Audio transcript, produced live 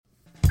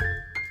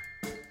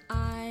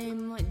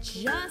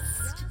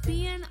Just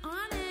being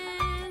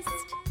honest.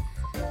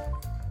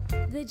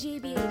 The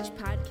JBH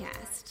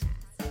podcast.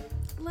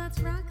 Let's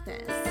rock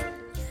this.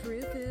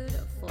 True food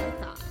for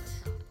thought.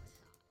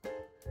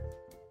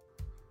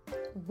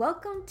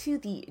 Welcome to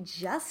the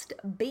Just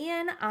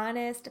Being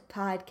Honest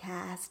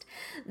podcast.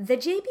 The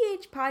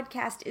JBH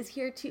podcast is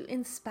here to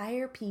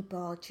inspire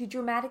people to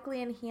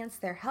dramatically enhance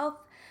their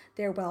health,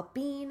 their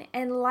well-being,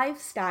 and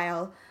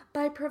lifestyle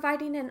by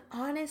providing an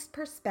honest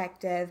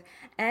perspective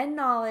and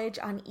knowledge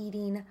on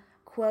eating,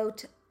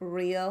 quote,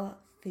 real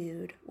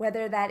food,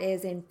 whether that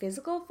is in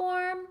physical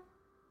form,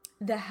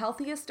 the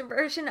healthiest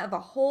version of a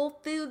whole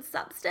food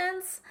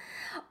substance,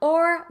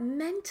 or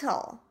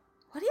mental.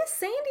 What are you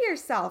saying to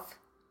yourself?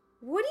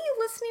 What are you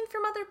listening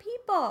from other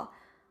people?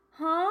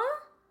 Huh?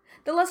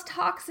 The less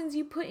toxins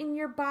you put in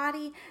your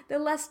body, the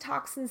less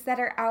toxins that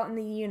are out in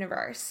the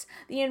universe,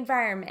 the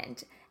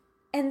environment,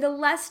 and the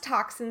less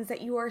toxins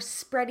that you are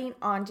spreading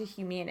onto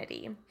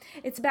humanity.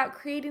 It's about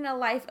creating a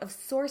life of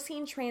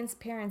sourcing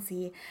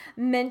transparency,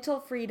 mental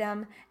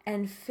freedom,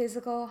 and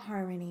physical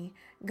harmony.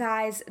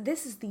 Guys,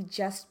 this is the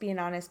Just Being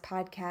Honest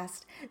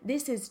podcast.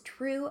 This is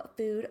true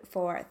food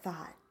for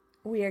thought.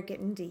 We are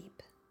getting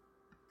deep.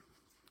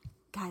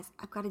 Guys,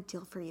 I've got a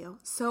deal for you.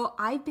 So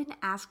I've been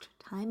asked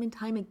time and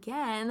time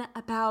again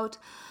about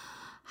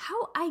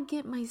how I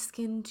get my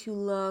skin to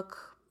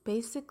look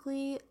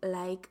basically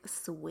like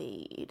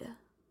suede.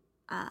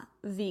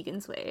 Vegan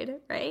suede,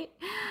 right?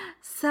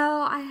 So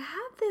I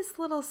have this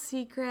little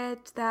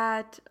secret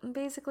that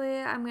basically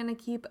I'm going to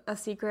keep a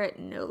secret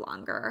no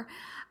longer.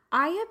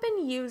 I have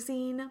been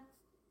using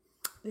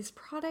this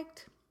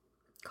product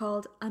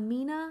called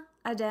Amina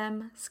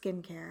Adem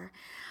Skincare.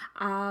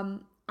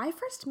 I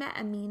first met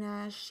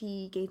Amina.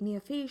 She gave me a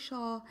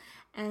facial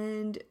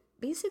and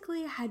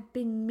basically had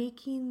been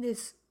making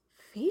this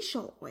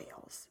facial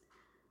oils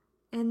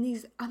and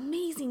these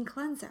amazing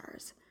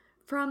cleansers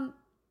from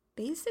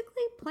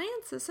basically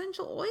plants,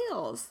 essential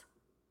oils,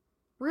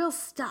 real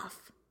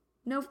stuff,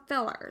 no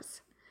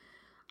fillers.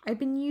 I've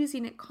been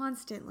using it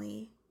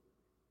constantly.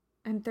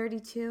 I'm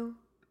 32.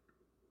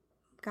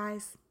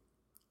 Guys,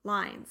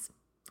 lines.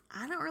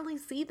 I don't really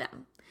see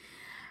them.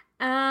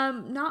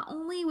 Not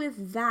only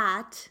with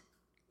that,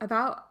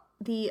 about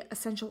the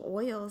essential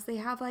oils, they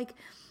have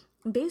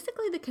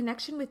basically the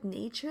connection with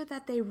nature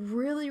that they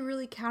really,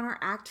 really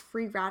counteract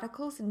free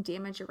radicals and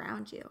damage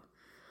around you.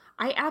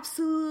 I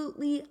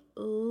absolutely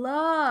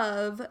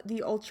love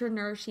the Ultra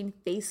Nourishing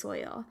Face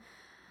Oil.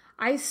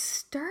 I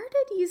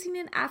started using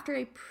it after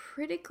a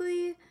I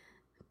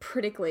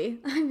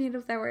made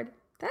up that word.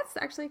 That's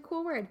actually a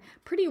cool word.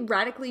 Pretty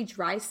radically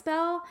dry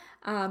spell,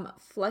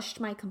 flushed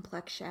my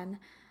complexion.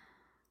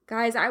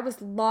 Guys, I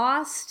was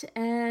lost,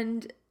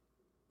 and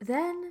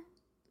then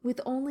with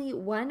only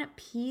one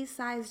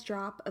pea-sized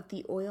drop of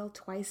the oil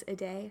twice a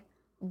day,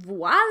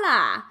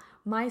 voila!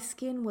 My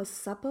skin was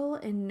supple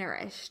and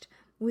nourished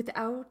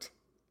without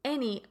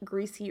any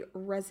greasy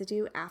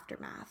residue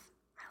aftermath.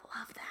 I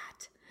love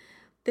that.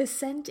 The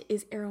scent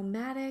is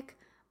aromatic,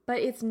 but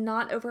it's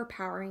not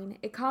overpowering.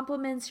 It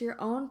complements your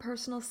own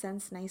personal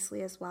scents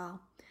nicely as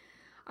well.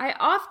 I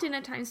often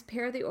at times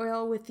pair the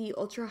oil with the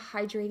Ultra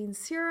Hydrating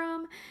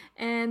Serum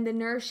and the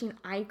Nourishing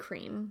Eye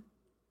Cream.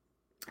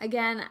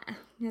 Again,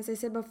 as I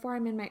said before,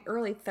 I'm in my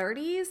early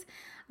 30s.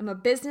 I'm a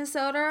business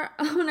owner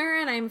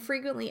and I'm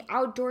frequently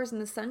outdoors in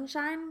the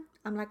sunshine.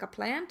 I'm like a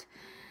plant.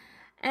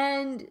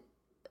 And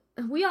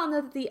we all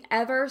know that the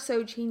ever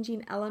so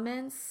changing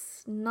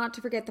elements, not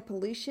to forget the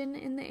pollution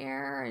in the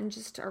air and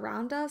just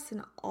around us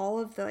and all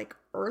of the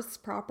Earth's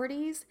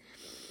properties,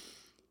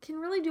 can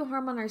really do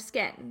harm on our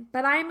skin.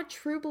 But I am a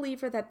true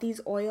believer that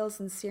these oils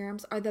and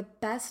serums are the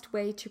best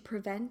way to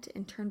prevent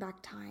and turn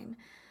back time.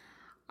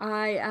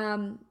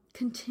 I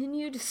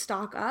continue to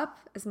stock up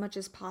as much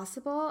as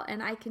possible,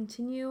 and I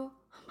continue,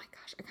 oh my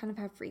gosh, I kind of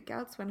have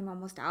freakouts when I'm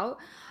almost out.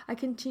 I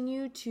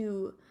continue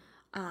to,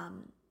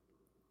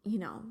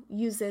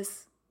 use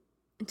this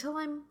until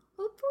I'm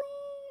hopefully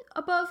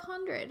above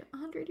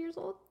 100 years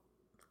old.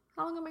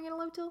 How long am I going to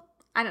live till?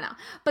 I don't know.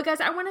 But guys,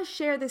 I want to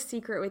share this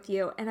secret with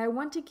you, and I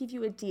want to give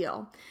you a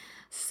deal.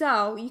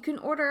 So you can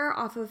order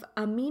off of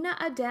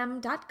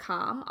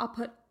aminaadem.com. I'll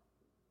put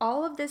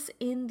all of this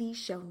in the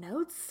show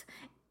notes.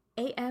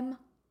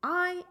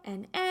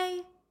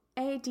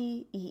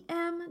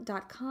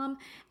 AMINAADEM.com.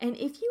 And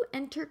if you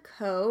enter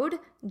code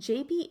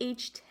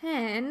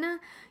JBH10,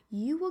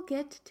 you will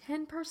get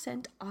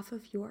 10% off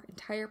of your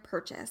entire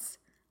purchase.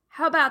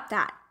 How about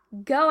that?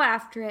 Go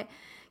after it.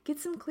 Get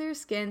some clear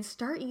skin,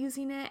 start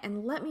using it,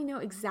 and let me know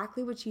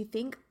exactly what you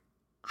think.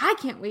 I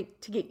can't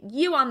wait to get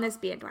you on this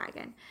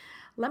bandwagon.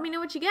 Let me know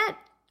what you get.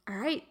 All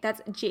right,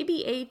 that's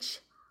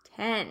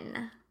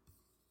JBH10.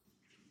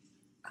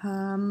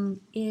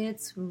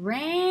 It's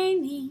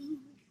raining.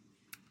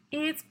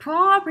 It's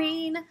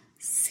pouring.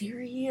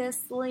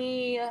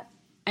 Seriously.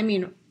 I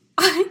mean,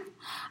 I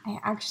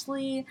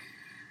actually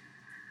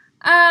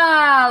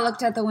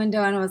looked out the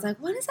window and I was like,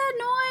 what is that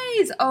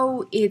noise?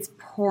 Oh, it's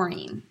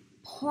pouring.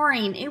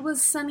 It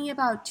was sunny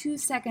about 2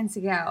 seconds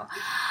ago.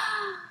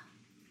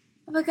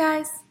 But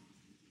guys,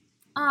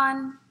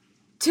 On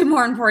to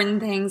more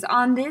important things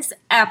on this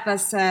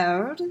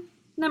episode,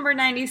 number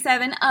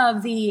 97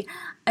 of the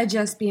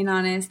Just Being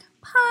Honest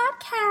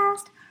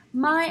podcast.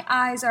 My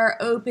eyes are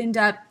opened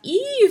up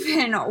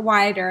even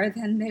wider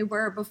than they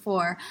were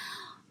before.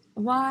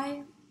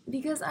 Why?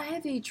 Because I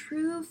have a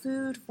true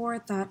food for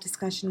thought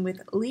discussion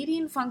with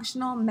leading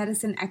functional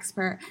medicine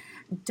expert,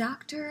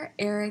 Dr.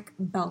 Eric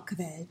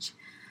Belkovich.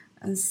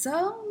 And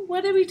so,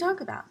 what did we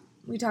talk about?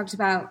 We talked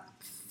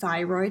about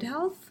thyroid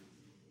health,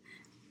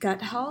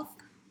 gut health,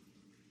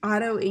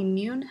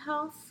 autoimmune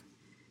health,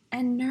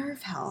 and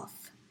nerve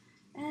health,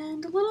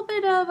 and a little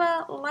bit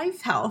of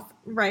life health,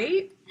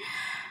 right?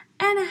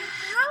 And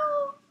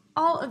how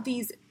all of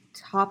these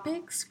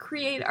topics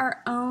create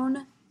our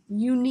own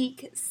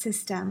unique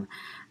system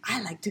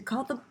I like to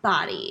call the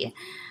body.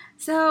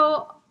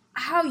 So,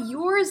 how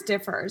yours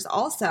differs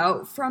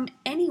also from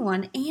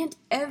anyone and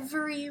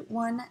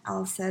everyone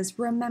else's.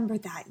 Remember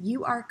that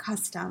you are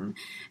custom,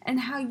 and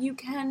how you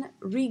can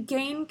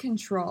regain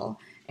control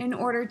in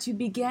order to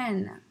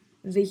begin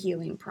the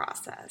healing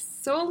process.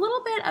 So a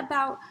little bit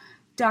about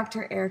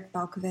Dr. Eric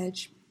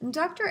Belkovich.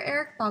 Dr.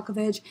 Eric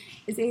Belkovich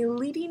is a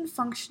leading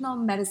functional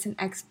medicine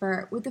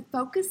expert with a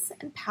focus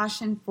and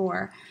passion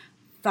for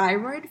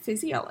thyroid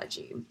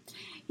physiology.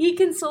 He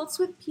consults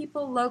with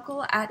people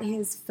local at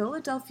his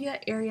Philadelphia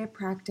area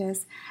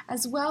practice,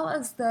 as well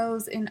as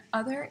those in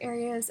other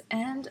areas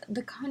and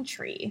the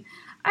country,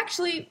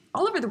 actually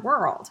all over the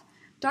world.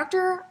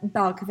 Dr.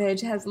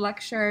 Belkovich has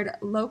lectured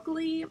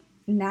locally,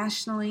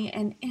 nationally,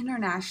 and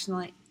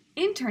internationally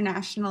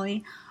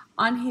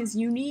on his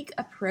unique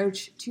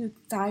approach to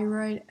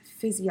thyroid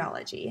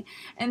physiology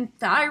and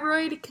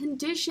thyroid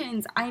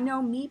conditions. I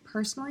know me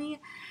personally,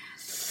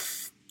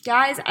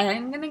 guys,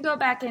 I'm going to go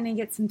back in and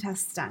get some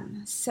tests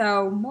done.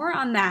 So more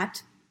on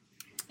that.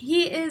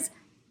 He is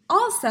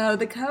also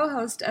the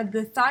co-host of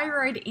the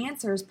Thyroid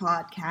Answers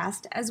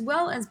podcast, as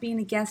well as being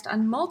a guest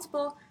on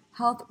multiple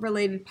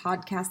health-related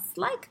podcasts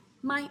like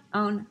my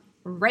own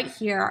right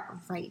here,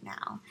 right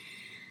now.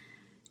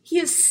 He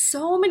has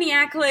so many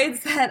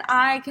accolades that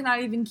I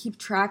cannot even keep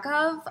track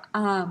of,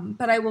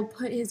 but I will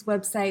put his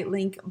website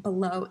link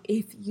below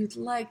if you'd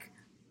like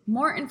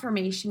more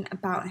information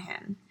about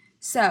him.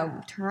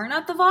 So turn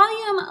up the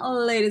volume,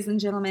 ladies and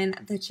gentlemen.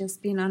 The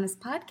Just Being Honest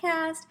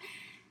podcast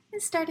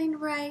is starting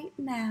right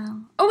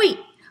now. Oh, wait.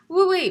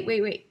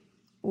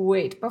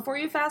 Before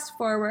you fast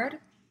forward,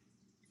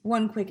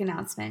 one quick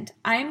announcement.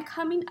 I'm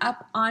coming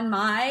up on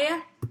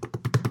my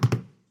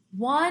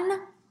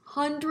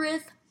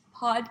 100th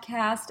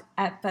podcast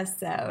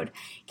episode.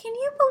 Can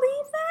you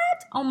believe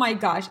that? Oh my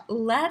gosh,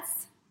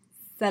 let's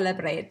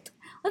celebrate.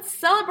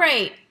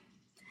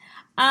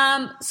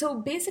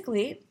 So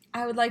basically,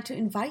 I would like to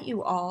invite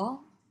you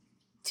all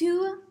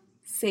to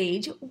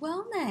Sage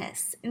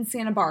Wellness in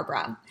Santa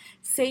Barbara.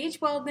 Sage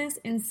Wellness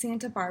in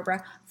Santa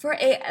Barbara for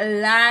a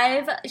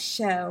live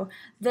show.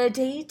 The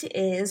date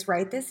is,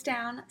 write this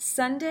down,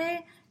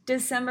 Sunday,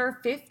 December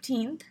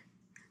 15th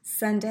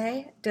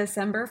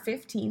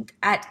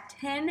at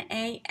 10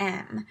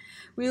 a.m.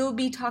 We will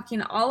be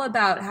talking all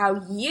about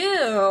how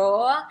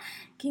you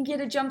can get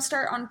a jump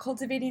start on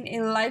cultivating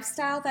a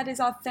lifestyle that is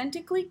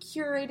authentically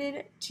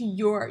curated to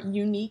your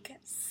unique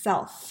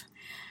self.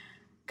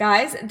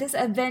 Guys, this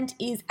event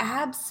is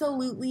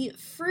absolutely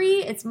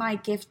free. It's my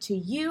gift to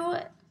you.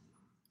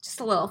 Just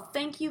a little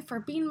thank you for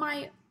being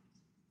my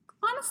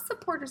honest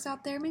supporters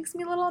out there. It makes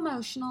me a little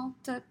emotional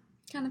to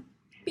kind of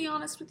be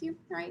honest with you,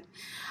 right?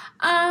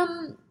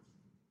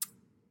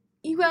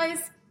 You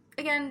guys,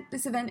 again,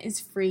 this event is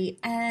free,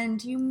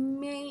 and you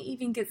may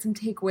even get some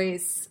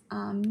takeaways,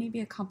 maybe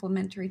a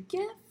complimentary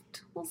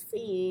gift. We'll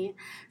see.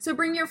 So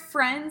bring your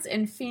friends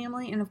and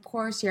family, and of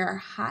course, your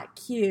hot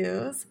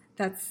cues.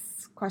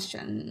 That's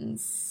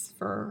questions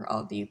for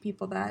all of you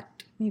people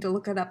that need to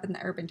look it up in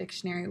the Urban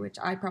Dictionary, which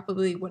I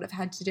probably would have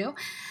had to do.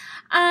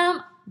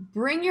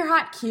 Bring your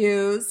hot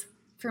cues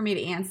for me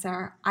to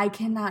answer. I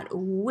cannot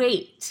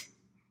wait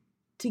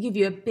to give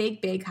you a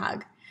big, big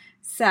hug.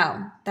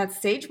 So that's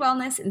Sage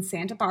Wellness in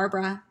Santa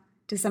Barbara,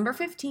 December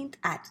 15th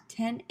at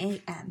 10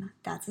 a.m.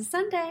 That's a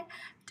Sunday.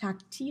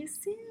 Talk to you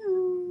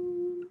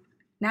soon.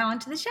 Now on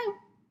to the show.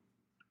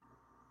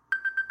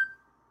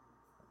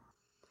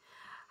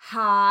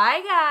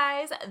 Hi,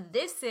 guys.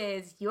 This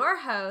is your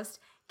host,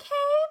 KB,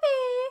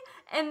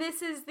 and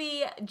this is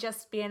the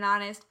Just Being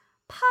Honest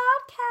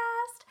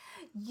podcast,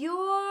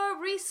 your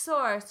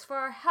resource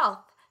for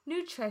health,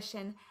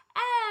 nutrition,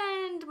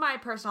 and my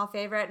personal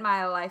favorite,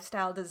 my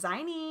lifestyle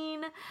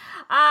designing.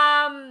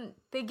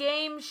 The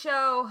game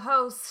show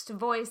host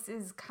voice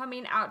is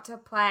coming out to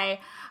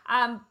play,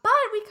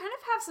 but we kind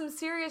of have some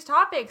serious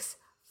topics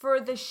for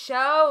the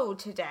show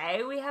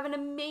today. We have an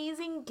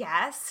amazing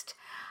guest.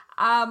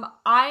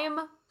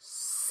 I'm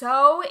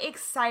so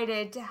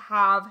excited to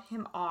have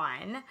him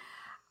on.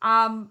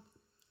 Let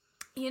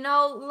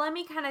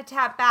me kind of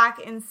tap back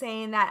in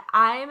saying that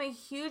I am a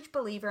huge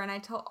believer, and I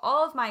tell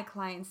all of my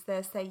clients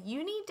this, that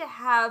you need to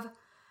have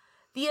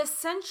the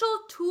essential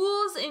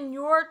tools in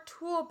your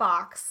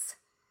toolbox.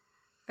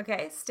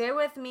 Okay, stay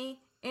with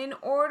me. in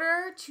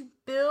order to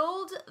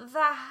build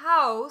the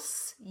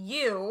house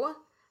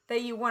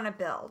that you want to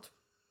build.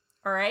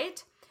 All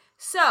right?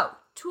 So,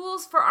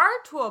 tools for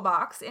our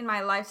toolbox in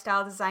my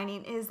lifestyle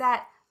designing is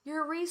that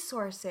your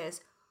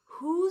resources.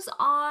 Who's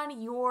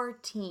on your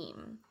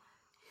team?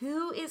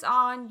 Who is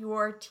on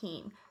your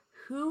team?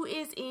 Who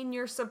is in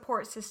your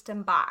support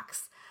system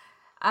box?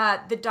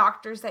 The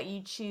doctors that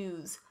you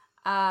choose,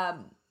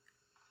 all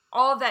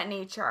of that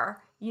nature,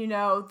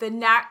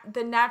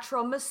 the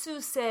natural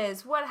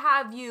masseuses, what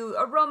have you,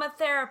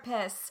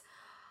 aromatherapists.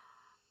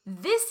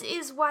 This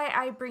is why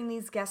I bring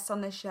these guests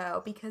on the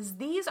show, because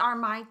these are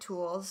my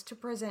tools to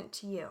present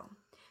to you.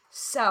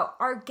 So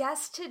our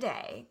guest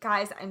today,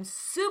 guys, I'm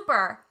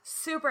super,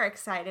 super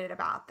excited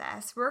about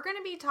this. We're going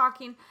to be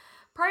talking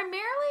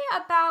primarily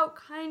about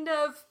kind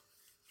of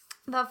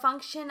the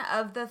function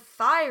of the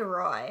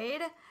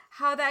thyroid,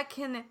 how that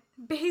can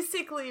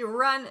basically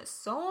run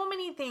so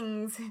many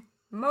things,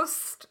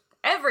 most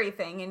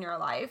everything in your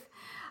life,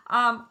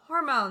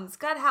 hormones,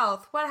 gut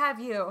health, what have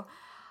you.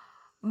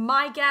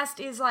 My guest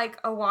is like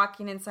a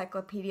walking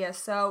encyclopedia,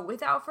 so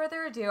without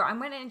further ado, I'm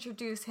going to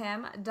introduce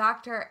him,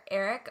 Dr.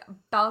 Eric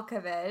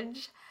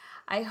Belkovich.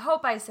 I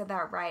hope I said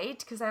that right,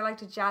 because I like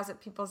to jazz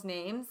up people's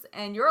names,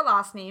 and your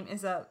last name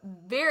is a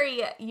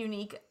very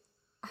unique.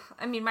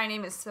 My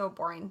name is so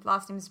boring.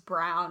 Last name is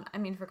Brown.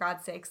 For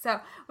God's sake. So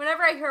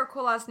whenever I hear a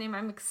cool last name,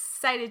 I'm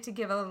excited to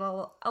give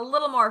a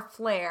little more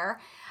flair.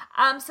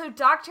 So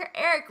Dr.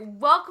 Eric,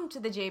 welcome to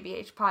the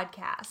JBH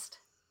podcast.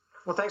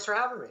 Well, thanks for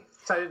having me.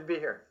 Excited to be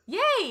here.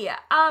 Yay!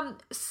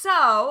 So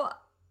I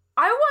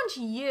want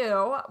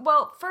you,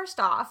 first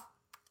off,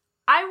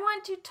 I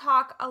want to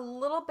talk a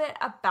little bit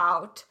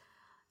about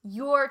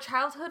your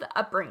childhood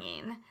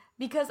upbringing,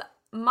 because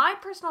my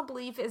personal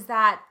belief is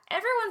that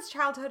everyone's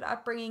childhood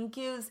upbringing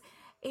gives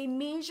a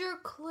major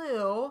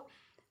clue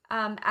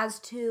as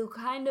to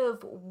kind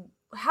of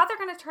how they're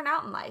going to turn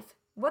out in life,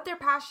 what their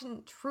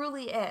passion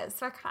truly is.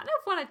 So I kind of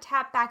want to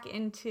tap back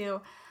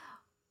into,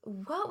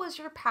 what was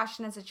your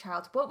passion as a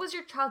child? What was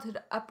your childhood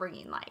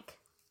upbringing like?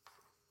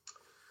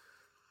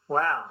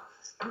 Wow.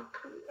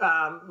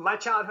 My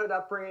childhood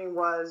upbringing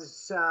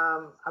was,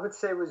 I would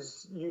say,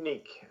 was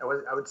unique.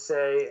 I would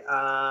say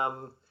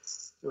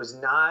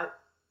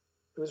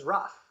it was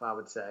rough, I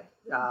would say.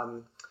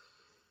 I'm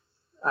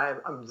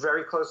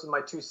very close with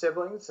my two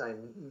siblings. I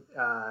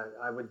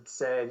would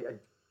say I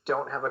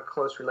don't have a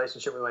close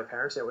relationship with my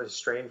parents. It was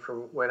strained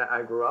from when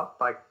I grew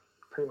up. I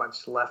pretty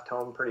much left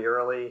home pretty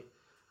early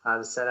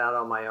to set out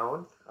on my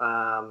own.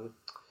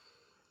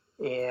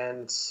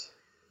 And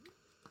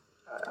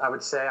I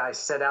would say I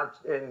set out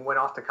and went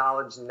off to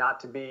college not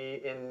to be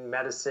in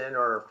medicine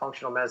or a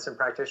functional medicine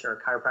practitioner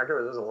or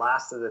chiropractor. Those were the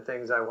last of the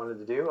things I wanted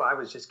to do. I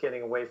was just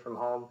getting away from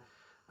home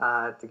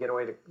to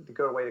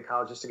go away to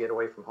college, just to get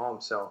away from home.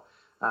 So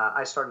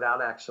I started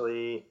out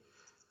actually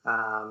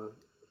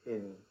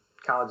in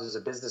college as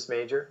a business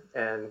major,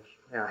 and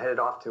headed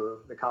off to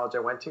the college I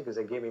went to because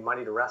they gave me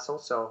money to wrestle.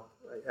 So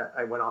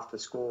I went off to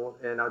school,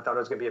 and I thought I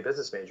was going to be a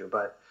business major,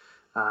 but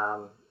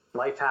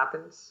life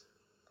happens.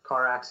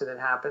 Car accident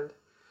happened.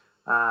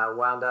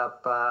 Wound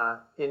up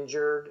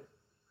injured,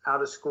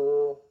 out of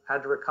school,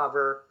 had to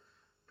recover.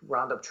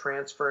 Wound up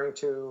transferring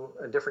to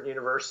a different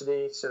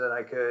university so that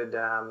I could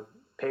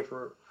pay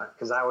for,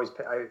 because I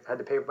had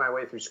to pay my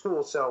way through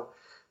school. So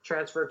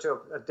transferred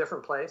to a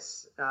different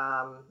place.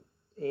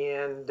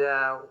 And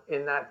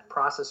in that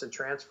process of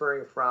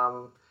transferring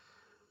from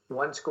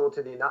one school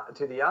to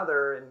the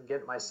other and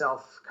get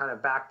myself kind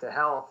of back to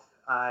health,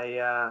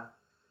 I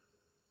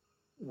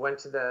went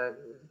to the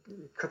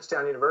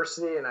Kutztown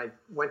University, and I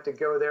went to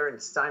go there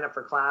and sign up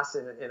for class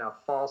in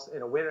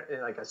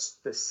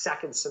the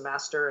second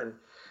semester. And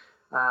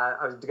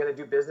I was going to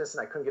do business,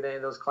 and I couldn't get any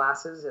of those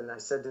classes. And I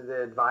said to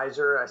the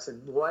advisor, I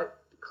said, what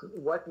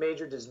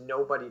major does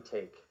nobody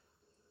take?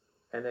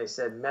 And they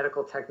said,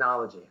 medical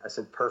technology. I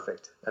said,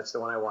 perfect. That's the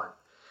one I want.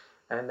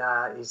 And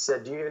he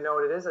said, do you even know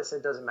what it is? I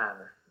said, doesn't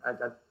matter.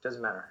 That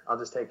doesn't matter. I'll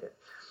just take it.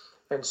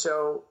 And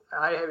so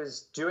I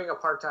was doing a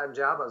part-time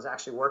job. I was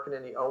actually working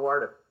in the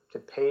OR to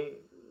pay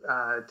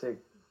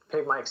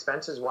my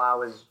expenses while I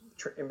was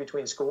in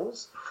between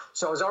schools.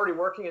 So I was already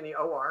working in the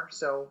OR.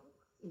 So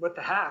what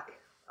the heck?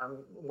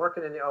 I'm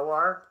working in the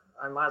OR.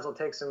 I might as well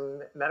take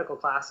some medical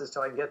classes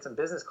till I can get some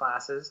business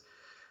classes.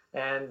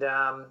 And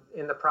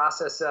in the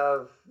process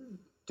of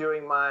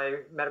doing my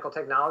medical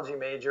technology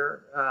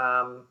major,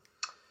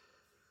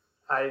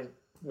 I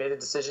made a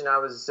decision I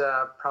was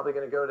probably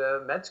going to go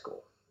to med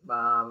school.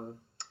 And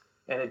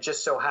it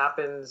just so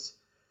happens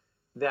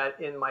that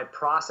in my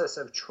process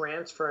of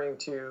transferring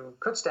to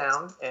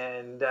Kutztown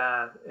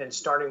and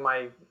starting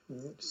my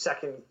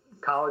second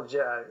college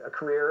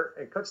career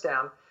at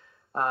Kutztown,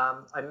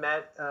 I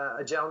met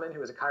a gentleman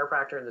who was a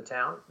chiropractor in the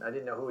town. I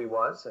didn't know who he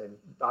was.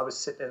 I was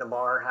sitting in a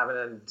bar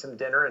having some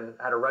dinner and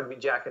had a rugby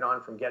jacket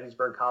on from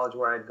Gettysburg College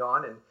where I'd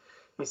gone. And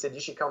he said,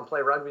 you should come play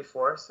rugby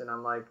for us. And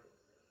I'm like,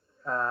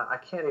 I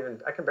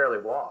can barely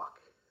walk.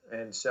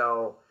 And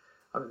so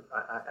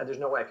there's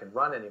no way I can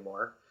run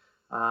anymore.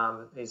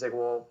 He's like,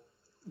 well,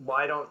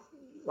 why don't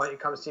why don't you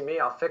come see me?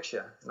 I'll fix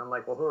you. And I'm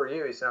like, well, who are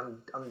you? He said,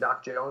 I'm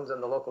Doc Jones. I'm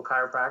the local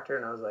chiropractor.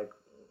 And I was like,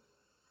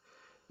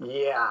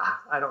 yeah,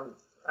 I don't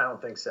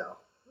think so.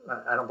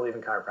 I don't believe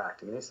in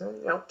chiropractic. And he said,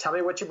 tell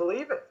me what you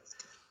believe in.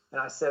 And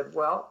I said,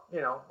 well,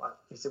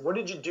 he said, what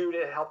did you do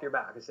to help your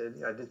back? I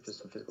said, I did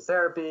some physical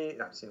therapy.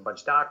 I've seen a bunch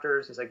of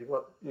doctors. He's like,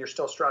 well, you're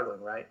still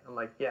struggling, right? I'm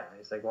like, yeah.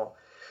 He's like, well,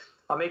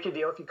 I'll make you a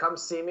deal. If you come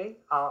see me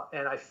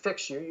and I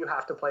fix you, you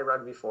have to play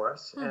rugby for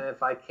us. And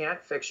if I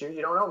can't fix you,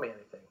 you don't owe me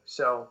anything.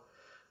 So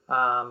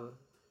I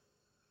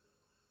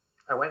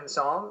went and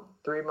saw him.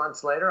 3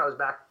 months later, I was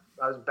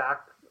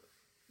back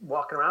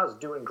walking around. I was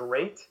doing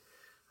great.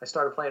 I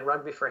started playing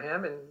rugby for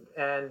him,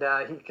 and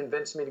he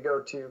convinced me to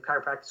go to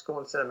chiropractic school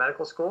instead of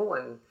medical school.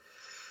 And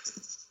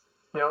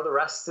the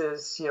rest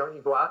is you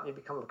go out and you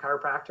become a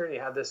chiropractor, and you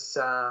have this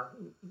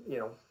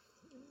you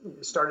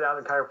started out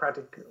in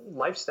chiropractic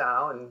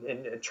lifestyle and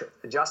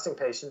adjusting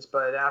patients,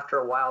 but after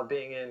a while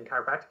being in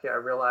chiropractic, I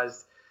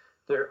realized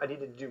I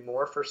needed to do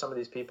more for some of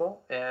these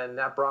people, and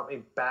that brought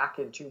me back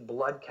into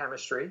blood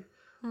chemistry.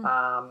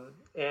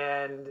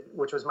 And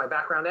which was my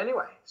background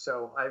anyway.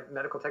 So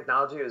medical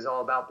technology is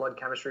all about blood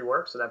chemistry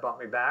work. So that brought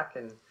me back.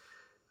 And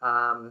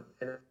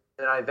then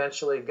I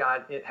eventually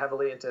got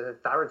heavily into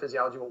thyroid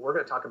physiology, what we're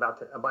going to talk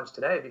about a bunch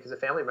today, because a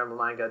family member of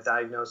mine got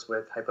diagnosed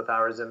with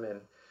hypothyroidism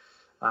and,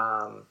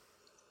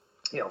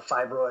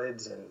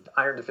 fibroids and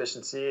iron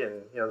deficiency.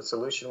 And, the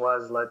solution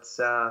was let's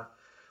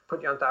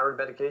put you on thyroid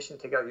medication,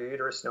 take out your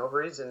uterus and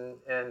ovaries, and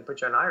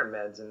put you on iron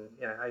meds. And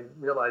I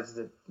realized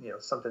that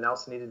something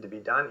else needed to be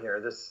done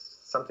here.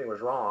 Something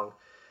was wrong,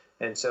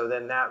 and so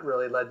then that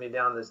really led me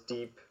down this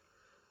deep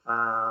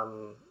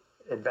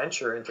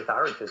adventure into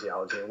thyroid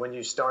physiology. And when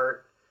you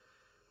start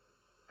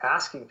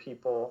asking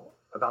people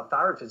about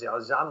thyroid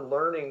physiology, I'm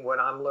learning what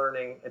I'm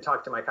learning and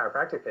talking to my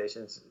chiropractic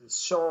patients.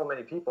 So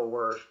many people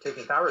were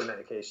taking thyroid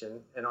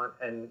medication and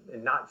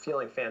not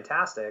feeling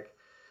fantastic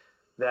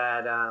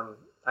that.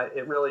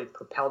 It really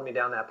propelled me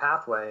down that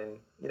pathway. And,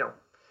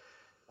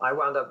 I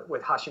wound up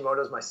with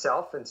Hashimoto's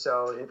myself. And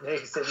so it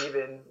makes it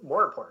even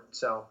more important.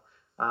 So,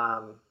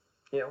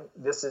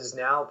 this is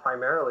now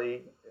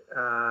primarily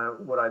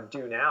what I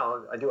do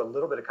now. I do a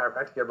little bit of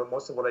chiropractic care, but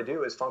most of what I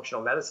do is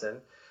functional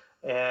medicine.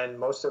 And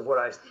most of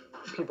what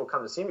people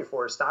come to see me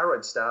for is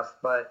thyroid stuff.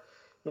 But,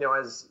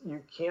 as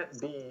you can't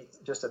be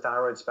just a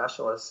thyroid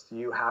specialist,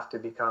 you have to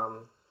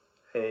become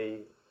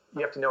you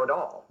have to know it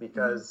all,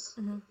 because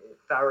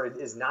thyroid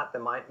is not the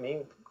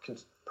main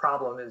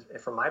problem.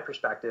 From my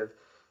perspective,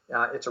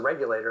 it's a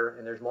regulator,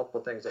 and there's multiple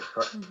things that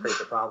create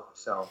the problem.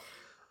 So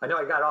I know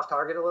I got off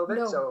target a little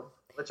bit, so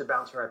let you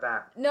bounce right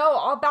back. No,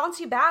 I'll bounce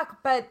you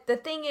back. But the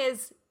thing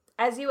is,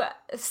 as you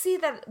see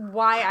that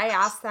why I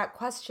asked that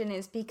question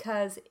is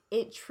because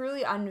it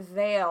truly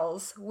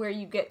unveils where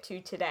you get to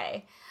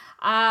today.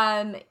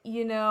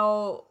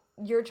 Your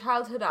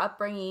childhood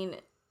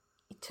upbringing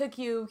took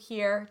you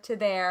here to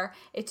there.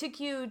 It took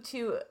you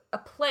to a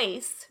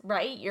place,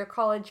 right? Your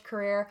college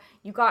career.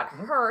 You got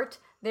hurt.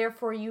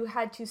 Therefore, you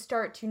had to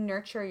start to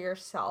nurture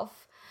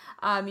yourself.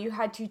 You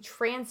had to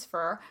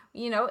transfer.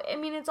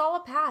 It's all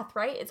a path,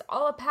 right? It's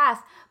all a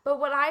path. But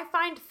what I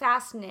find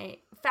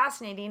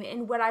fascinating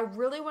and what I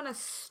really want to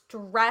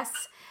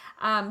stress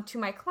to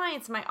my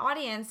clients, my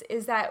audience,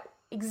 is that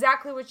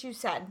exactly what you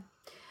said.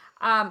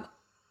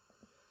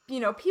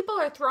 People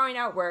are throwing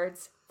out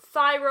words.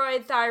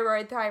 Thyroid.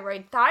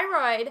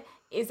 Thyroid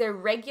is a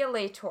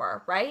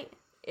regulator, right?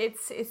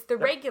 It's the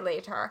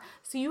regulator.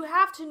 So you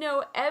have to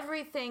know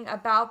everything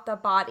about the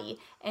body,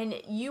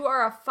 and you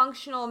are a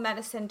functional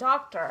medicine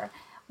doctor,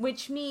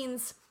 which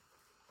means,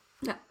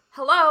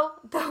 hello,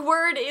 the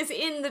word is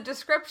in the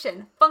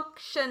description.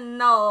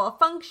 Functional,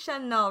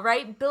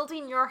 right?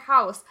 Building your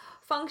house.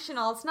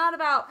 Functional. It's not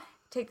about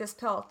take this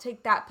pill,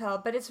 take that pill,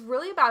 but it's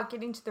really about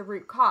getting to the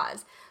root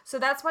cause. So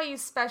that's why you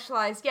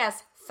specialize,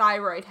 yes,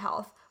 thyroid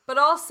health. But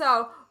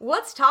also,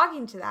 what's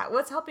talking to that?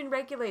 What's helping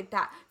regulate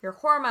that? Your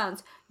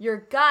hormones, your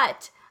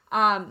gut,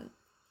 the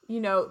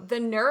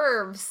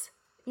nerves,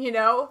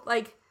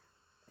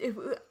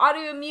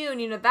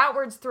 autoimmune, that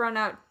word's thrown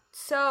out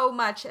so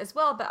much as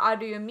well, but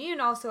autoimmune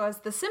also has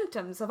the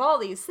symptoms of all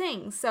these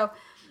things. So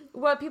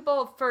what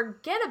people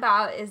forget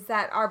about is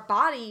that our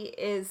body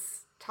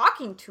is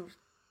talking to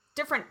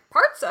different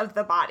parts of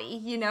the body,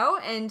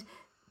 and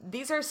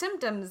these are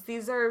symptoms.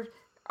 These are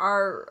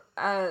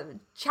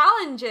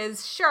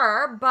challenges,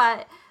 sure,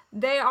 but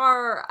they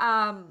are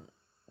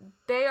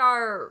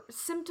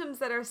symptoms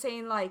that are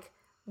saying, like,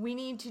 we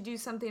need to do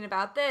something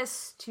about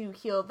this to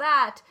heal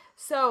that.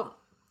 So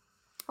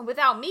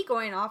without me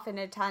going off in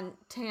a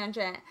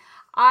tangent,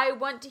 I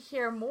want to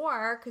hear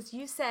more, because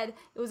you said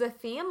it was a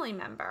family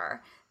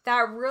member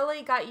that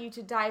really got you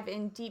to dive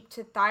in deep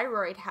to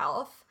thyroid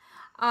health,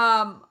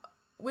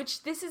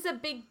 which this is a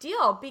big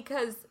deal,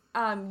 because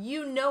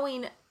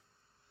knowing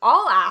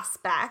all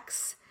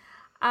aspects,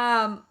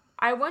 I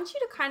want you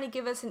to kind of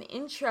give us an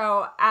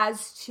intro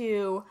as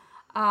to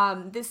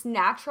this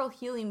natural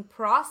healing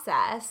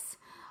process,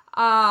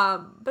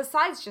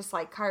 besides just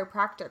like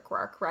chiropractic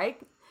work,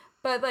 right?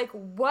 But like,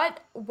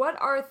 what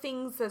are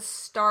things that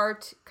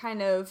start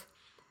kind of,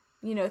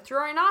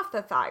 throwing off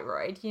the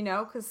thyroid?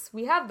 Because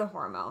we have the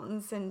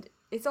hormones, and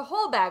it's a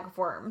whole bag of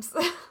worms.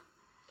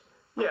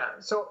 Yeah.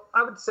 So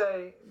I would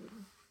say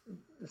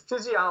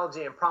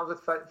physiology and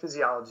problems with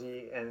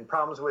physiology and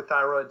problems with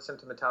thyroid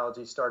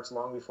symptomatology starts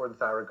long before the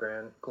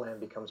thyroid gland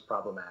becomes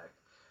problematic.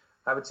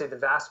 I would say the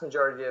vast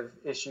majority of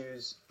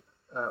issues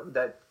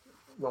that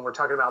when we're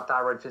talking about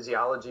thyroid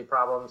physiology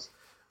problems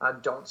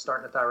don't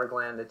start in the thyroid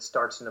gland. It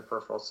starts in the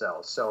peripheral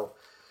cells. So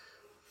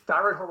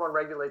thyroid hormone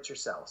regulates your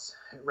cells.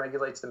 It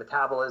regulates the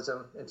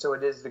metabolism. And so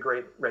it is the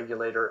great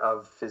regulator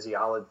of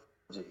physiology.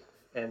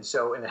 And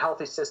so in a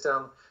healthy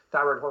system,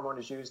 thyroid hormone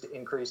is used to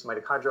increase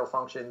mitochondrial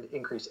function, to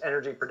increase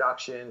energy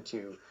production,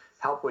 to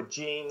help with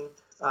gene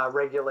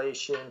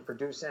regulation,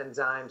 produce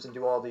enzymes, and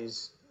do all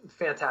these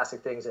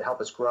fantastic things that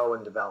help us grow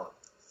and develop.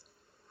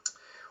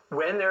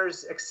 When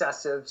there's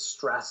excessive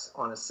stress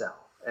on a cell,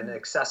 and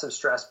excessive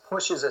stress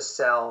pushes a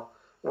cell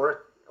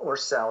or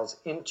cells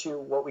into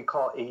what we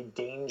call a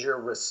danger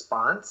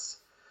response,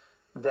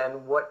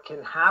 then what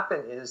can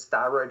happen is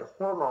thyroid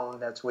hormone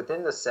that's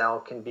within the cell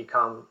can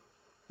become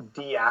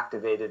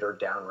deactivated or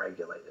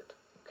downregulated.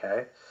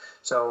 Okay,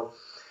 so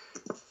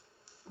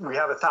we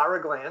have a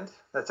thyroid gland.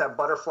 That's that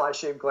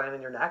butterfly-shaped gland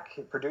in your neck.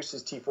 It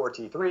produces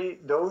T4, T3.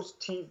 Those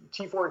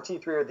T4 and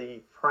T3 are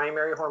the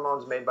primary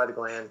hormones made by the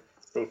gland.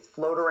 They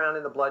float around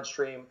in the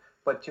bloodstream,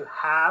 but to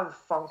have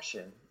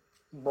function,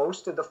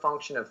 most of the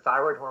function of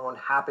thyroid hormone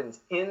happens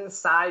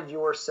inside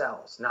your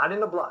cells, not in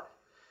the blood.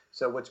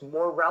 So what's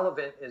more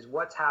relevant is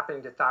what's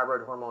happening to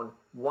thyroid hormone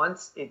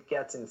once it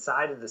gets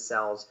inside of the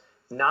cells,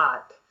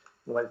 not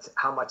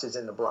how much is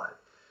in the blood.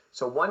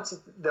 So once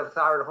the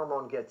thyroid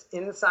hormone gets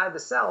inside the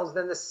cells,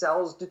 then the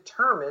cells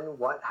determine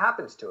what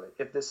happens to it.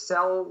 If the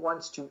cell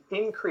wants to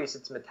increase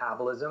its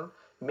metabolism,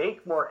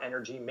 make more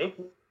energy, make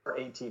more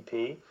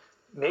ATP,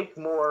 make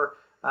more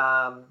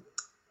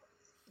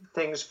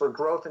things for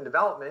growth and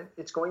development,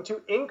 it's going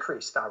to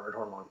increase thyroid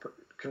hormone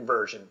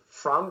conversion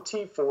from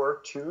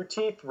T4 to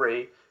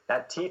T3.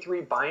 That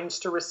T3 binds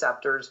to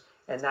receptors,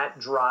 and that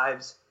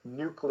drives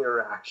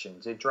nuclear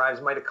actions. It drives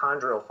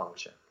mitochondrial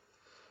function.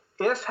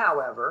 If,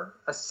 however,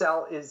 a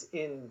cell is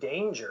in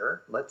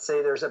danger, let's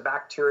say there's a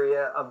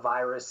bacteria, a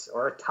virus,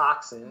 or a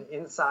toxin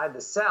inside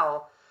the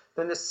cell,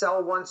 then the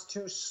cell wants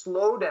to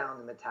slow down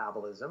the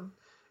metabolism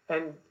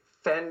and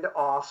fend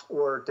off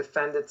or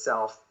defend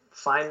itself,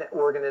 find the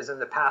organism,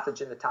 the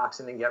pathogen, the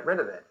toxin, and get rid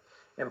of it.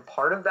 And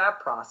part of that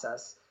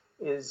process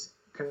is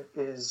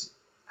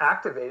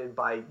activated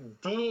by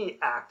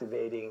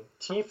deactivating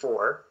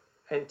T4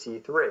 and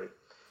T3.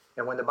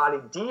 And when the body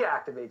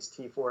deactivates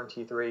T4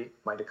 and T3,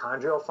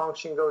 mitochondrial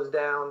function goes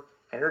down,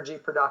 energy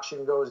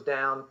production goes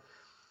down,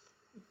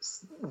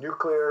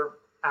 nuclear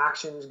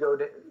actions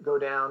go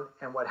down,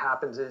 and what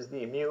happens is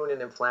the immune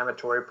and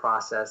inflammatory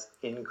process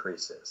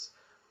increases.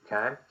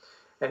 Okay?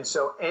 And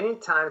so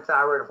anytime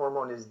thyroid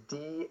hormone is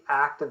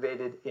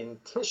deactivated in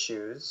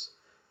tissues,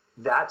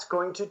 that's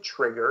going to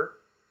trigger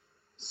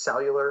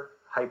cellular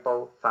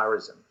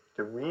hypothyroidism.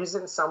 The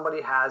reason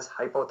somebody has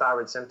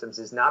hypothyroid symptoms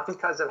is not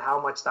because of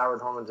how much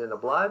thyroid hormone is in the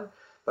blood,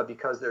 but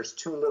because there's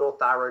too little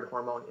thyroid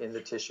hormone in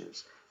the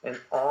tissues. And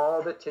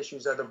all the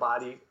tissues of the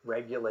body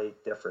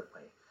regulate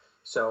differently.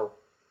 So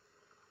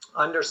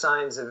under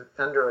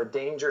a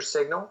danger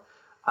signal,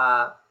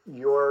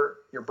 your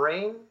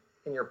brain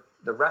and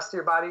the rest of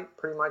your body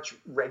pretty much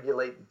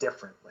regulate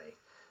differently.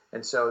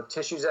 And so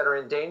tissues that are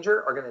in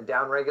danger are going to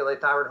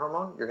downregulate thyroid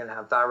hormone. You're going to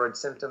have thyroid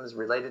symptoms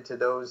related to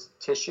those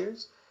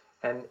tissues.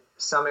 And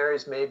some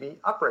areas may be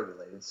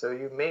upregulated. So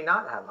you may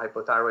not have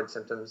hypothyroid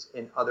symptoms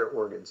in other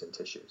organs and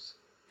tissues.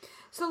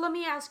 So let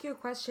me ask you a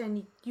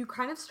question. You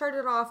kind of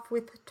started off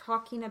with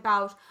talking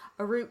about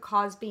a root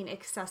cause being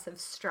excessive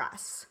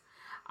stress.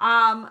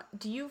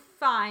 Do you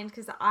find,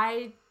 because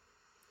I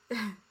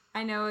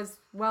know as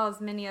well as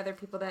many other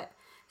people, that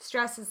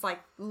stress is like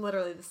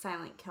literally the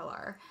silent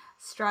killer.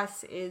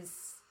 Stress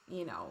is,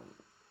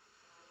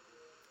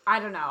 I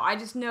don't know. I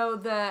just know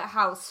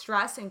how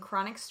stress and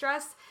chronic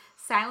stress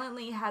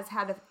silently has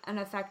had an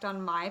effect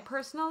on my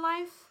personal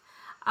life.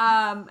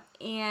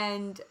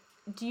 And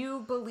do you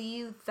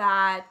believe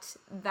that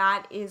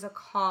is a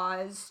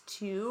cause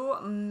to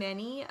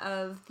many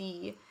of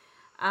the,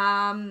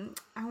 I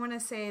want to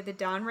say, the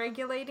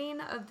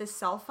downregulating of the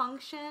cell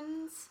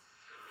functions?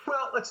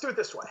 Well, let's do it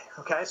this way,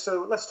 okay?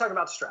 So let's talk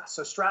about stress.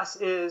 So stress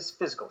is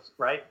physical,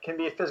 right? It can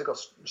be a physical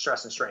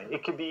stress and strain.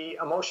 It could be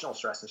emotional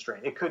stress and strain.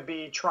 It could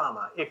be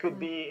trauma. It could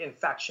be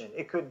infection.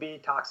 It could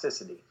be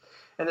toxicity.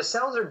 And the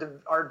cells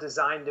are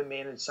designed to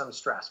manage some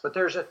stress, but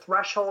there's a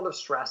threshold of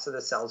stress that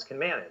the cells can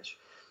manage.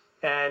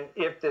 And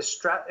if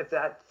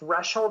that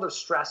threshold of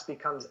stress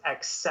becomes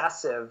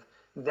excessive,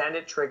 then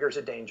it triggers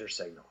a danger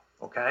signal,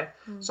 okay?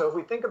 So if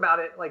we think about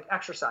it, like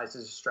exercise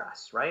is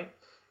stress, right?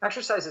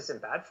 Exercise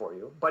isn't bad for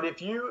you, but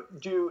if you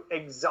do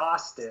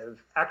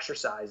exhaustive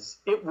exercise,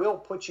 it will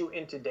put you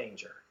into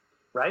danger,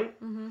 right?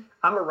 I'm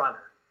a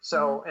runner,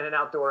 so and an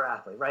outdoor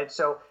athlete, right?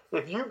 So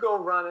if you go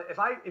run,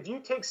 if you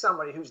take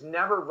somebody who's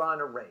never run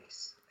a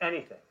race,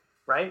 anything,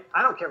 right?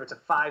 I don't care if it's a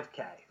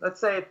 5K. Let's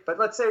say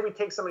we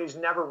take somebody who's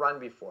never run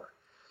before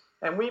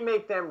and we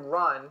make them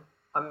run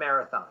a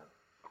marathon,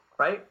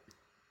 right?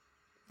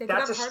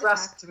 That's a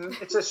stress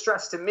it's a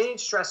stress to me,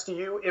 stress to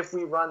you if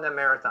we run the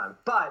marathon.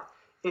 But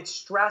it's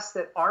stress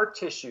that our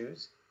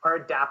tissues are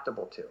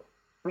adaptable to.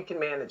 We can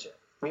manage it.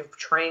 We've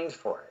trained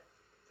for it.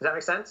 Does that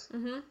make sense?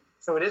 Mm-hmm.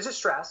 So it is a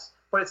stress,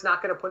 but it's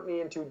not going to put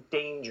me into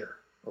danger,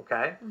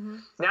 okay? Mm-hmm.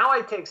 Now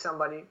I take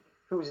somebody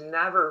who's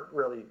never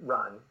really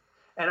run,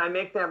 and I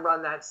make them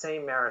run that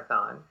same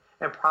marathon,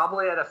 and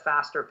probably at a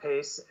faster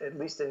pace, at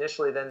least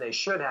initially, than they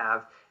should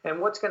have. And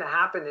what's going to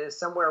happen is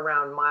somewhere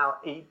around mile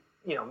 8,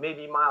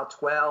 maybe mile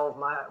 12,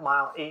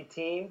 mile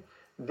 18,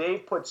 they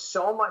put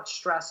so much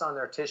stress on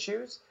their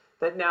tissues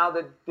that now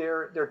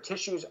their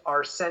tissues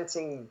are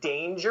sensing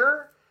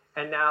danger,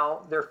 and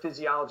now their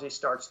physiology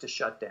starts to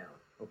shut down,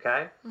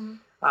 okay? Mm-hmm.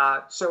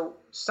 So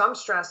some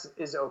stress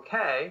is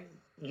okay.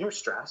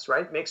 Eustress,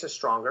 right, makes us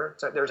stronger.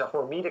 So there's a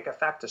hormetic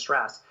effect to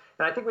stress.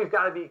 And I think we've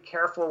got to be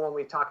careful when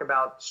we talk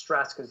about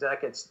stress, because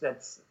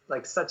that's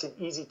like such an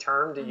easy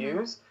term to mm-hmm.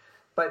 use.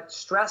 But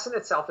stress in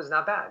itself is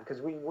not bad,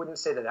 because we wouldn't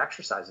say that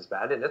exercise is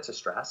bad, and it's a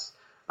stress.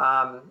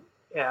 But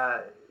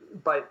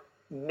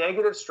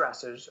negative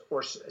stressors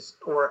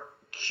or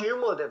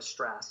cumulative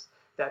stress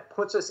that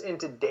puts us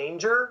into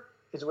danger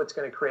is what's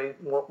going to create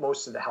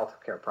most of the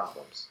healthcare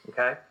problems.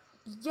 Okay.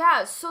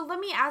 Yeah. So let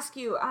me ask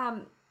you,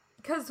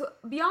 because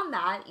beyond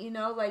that,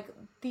 like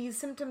these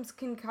symptoms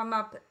can come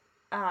up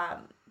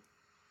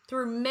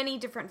through many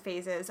different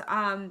phases.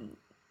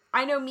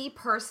 I know me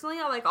personally,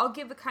 I'll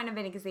give a kind of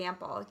an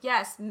example.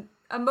 Yes,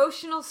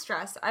 emotional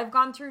stress. I've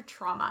gone through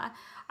trauma.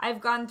 I've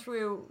gone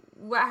through,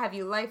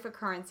 life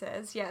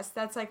occurrences. Yes,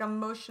 that's like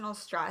emotional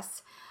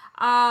stress.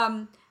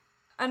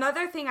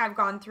 Another thing I've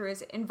gone through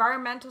is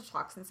environmental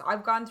toxins.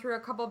 I've gone through a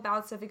couple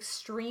bouts of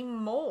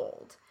extreme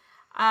mold,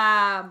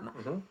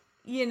 mm-hmm.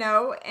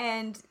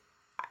 And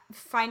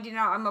finding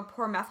out I'm a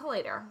poor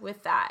methylator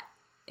with that.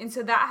 And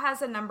so that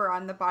has a number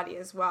on the body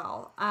as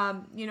well.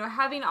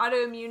 Having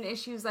autoimmune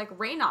issues like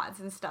Raynaud's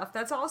and stuff,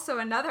 that's also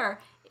another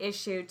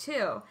issue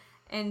too.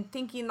 And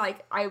thinking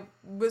I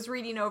was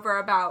reading over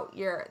about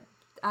your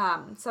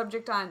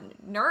subject on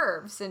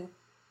nerves and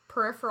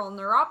peripheral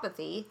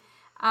neuropathy.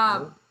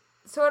 Mm-hmm.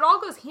 So it all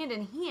goes hand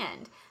in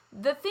hand.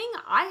 The thing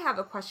I have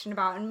a question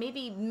about, and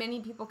maybe many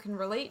people can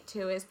relate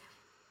to, is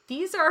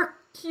these are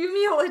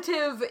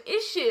cumulative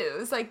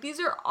issues.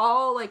 These are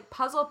all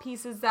puzzle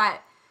pieces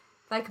that,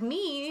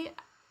 me,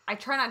 I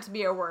try not to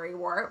be a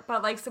worrywart,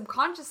 but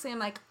subconsciously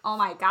I'm oh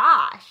my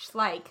gosh,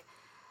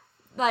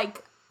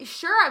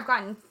 sure, I've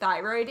gotten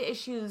thyroid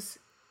issues,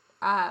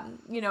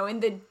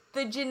 in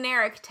the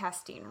generic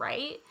testing,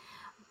 right?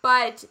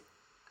 But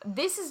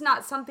this is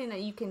not something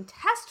that you can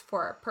test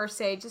for per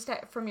se, just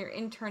from your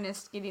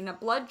internist getting a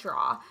blood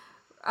draw,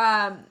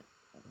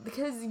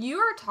 because you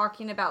are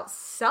talking about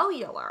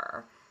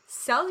cellular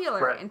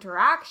right.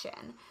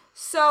 interaction.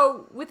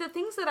 So with the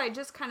things that I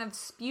just kind of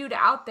spewed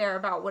out there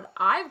about what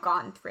I've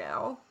gone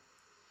through,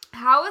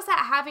 how is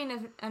that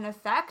having an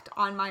effect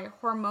on my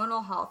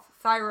hormonal health,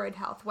 thyroid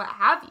health, what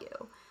have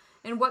you?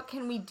 And what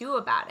can we do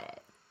about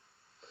it?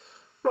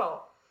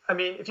 Well, I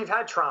mean, if you've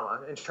had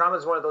trauma, and trauma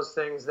is one of those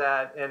things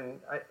that, and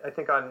I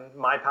think on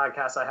my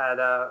podcast I had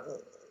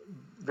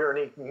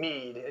Veronique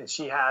Mead, and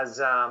she has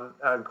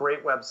a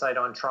great website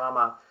on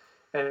trauma.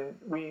 And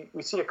we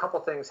see a couple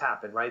things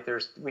happen, right?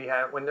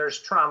 When there's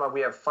trauma,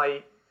 we have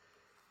fight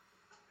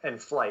and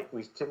flight,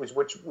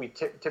 which we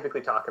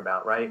typically talk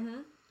about, right?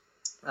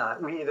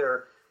 Mm-hmm. We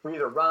either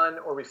run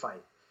or we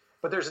fight.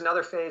 But there's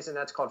another phase, and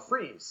that's called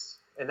freeze.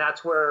 And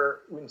that's where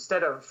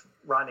instead of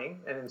running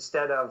and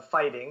instead of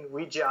fighting,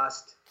 we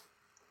just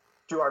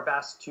do our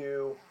best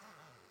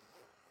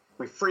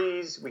we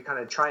freeze, we kind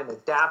of try and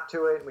adapt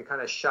to it, and we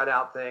kind of shut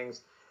out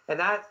things. And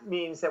that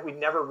means that we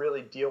never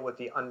really deal with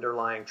the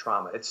underlying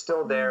trauma. It's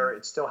still there,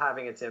 it's still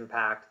having its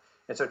impact.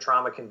 And so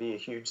trauma can be a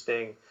huge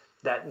thing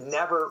that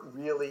never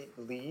really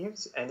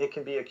leaves, and it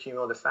can be a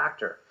cumulative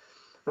factor.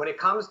 When it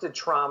comes to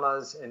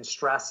traumas and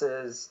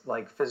stresses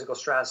like physical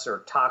stress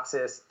or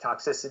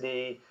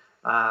toxicity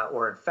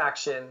or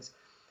infections,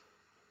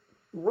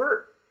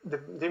 the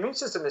immune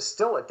system is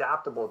still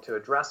adaptable to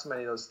address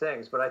many of those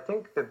things. But I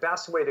think the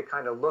best way to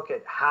kind of look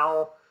at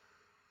how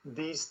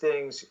these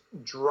things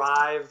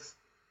drive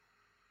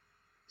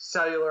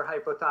cellular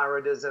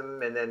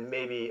hypothyroidism and then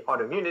maybe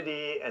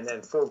autoimmunity and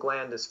then full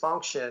gland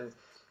dysfunction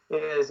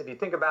is if you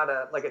think about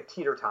a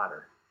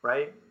teeter-totter,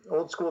 right?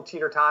 Old school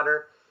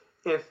teeter-totter.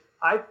 If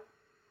I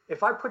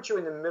put you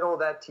in the middle of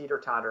that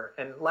teeter-totter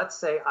and let's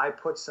say I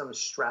put some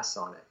stress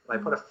on it, I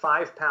put a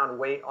 5-pound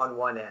weight on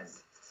one end,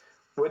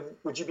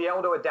 would you be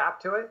able to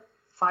adapt to it?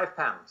 5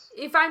 pounds.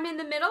 If I'm in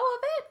the middle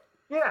of it?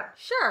 Yeah.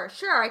 Sure.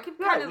 I could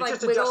kind of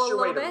just wiggle adjust your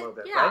a weight little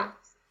bit. Right?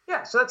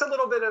 Yeah, so that's a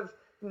little bit of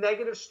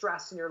negative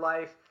stress in your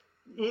life,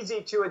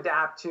 easy to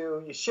adapt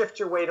to. You shift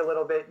your weight a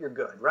little bit, you're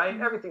good, right?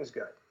 Mm-hmm. Everything's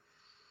good.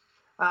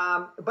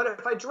 But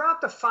if I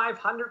dropped a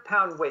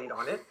 500-pound weight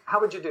on it,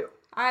 how would you do?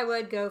 I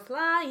would go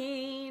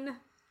flying.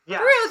 Yes.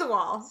 Through the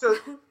wall. So,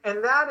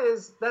 and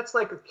that's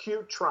like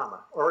acute trauma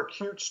or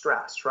acute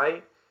stress,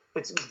 right?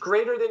 It's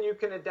greater than you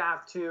can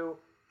adapt to,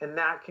 and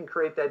that can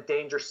create that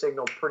danger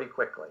signal pretty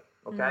quickly,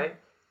 okay?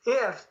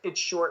 If it's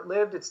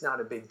short-lived, it's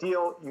not a big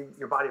deal.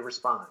 Your body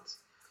responds.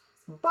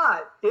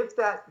 But if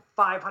that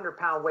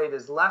 500-pound weight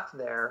is left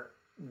there,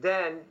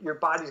 then your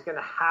body's going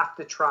to have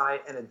to try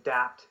and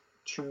adapt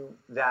to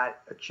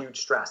that acute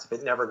stress if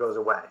it never goes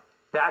away.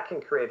 That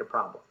can create a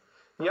problem.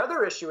 The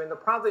other issue, and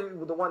probably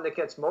the one that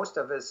gets most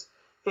of us,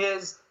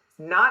 is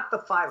not the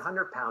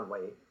 500-pound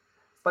weight,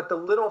 but the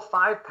little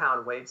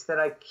 5-pound weights that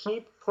I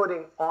keep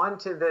putting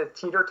onto the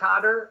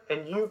teeter-totter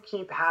and you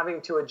keep having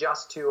to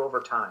adjust to over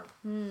time.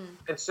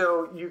 And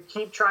so you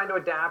keep trying to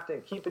adapt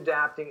and keep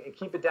adapting and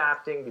keep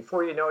adapting.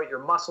 Before you know it,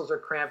 your muscles are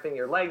cramping,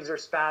 your legs are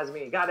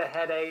spasming, you got a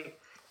headache,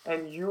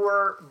 and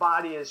your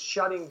body is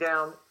shutting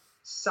down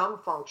some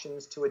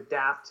functions to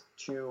adapt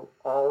to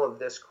all of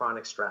this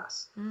chronic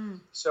stress.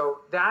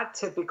 So that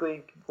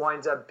typically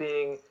winds up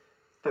being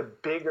the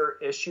bigger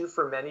issue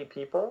for many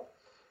people.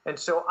 And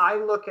so I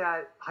look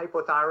at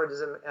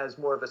hypothyroidism as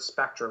more of a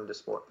spectrum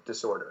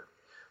disorder.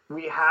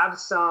 We have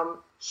some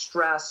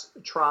stress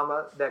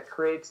trauma that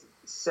creates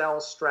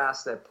cell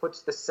stress that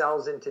puts the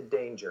cells into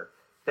danger.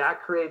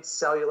 That creates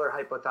cellular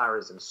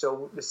hypothyroidism.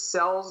 So the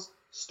cells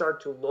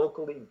start to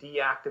locally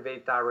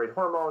deactivate thyroid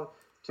hormone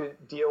to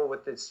deal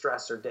with the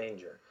stress or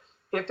danger.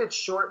 If it's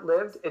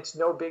short-lived, it's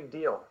no big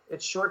deal.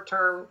 It's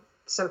short-term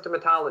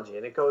symptomatology,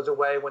 and it goes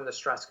away when the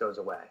stress goes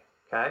away,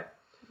 okay?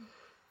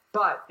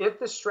 But if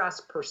the stress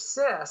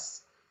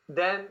persists,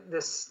 then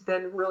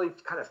really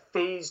kind of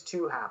phase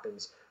 2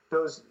 happens.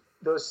 Those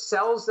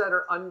cells that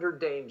are under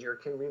danger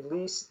can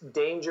release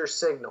danger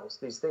signals,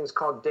 these things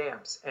called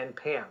DAMPs and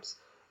PAMPs,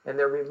 and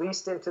they're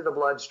released into the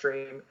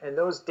bloodstream, and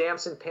those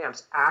DAMPs and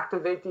PAMPs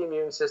activate the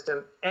immune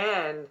system,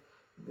 and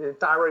the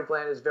thyroid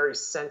gland is very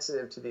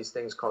sensitive to these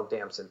things called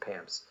DAMPs and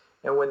PAMPs.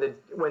 And when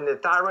the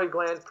thyroid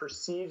gland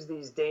perceives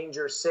these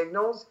danger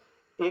signals,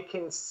 it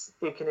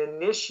can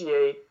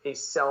initiate a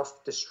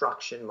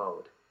self-destruction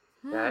mode,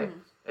 okay?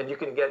 And you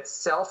can get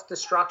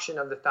self-destruction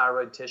of the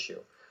thyroid tissue.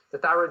 The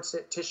thyroid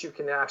tissue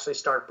can actually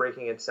start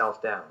breaking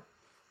itself down.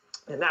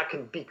 And that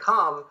can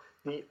become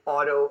the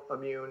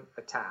autoimmune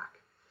attack,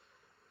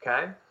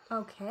 okay?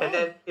 Okay. And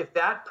then if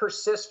that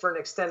persists for an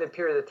extended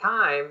period of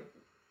time,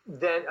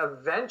 then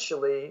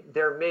eventually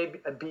there may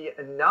be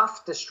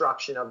enough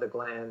destruction of the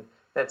gland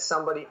that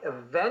somebody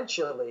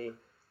eventually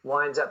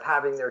winds up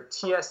having their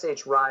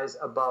TSH rise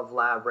above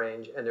lab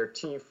range and their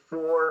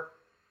T4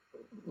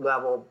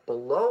 level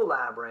below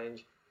lab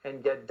range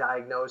and get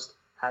diagnosed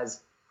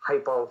as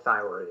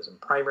hypothyroidism,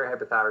 primary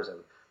hypothyroidism.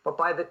 But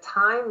by the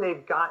time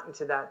they've gotten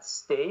to that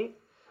state,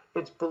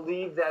 it's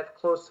believed that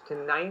close to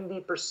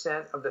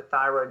 90% of the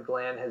thyroid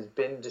gland has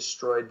been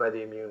destroyed by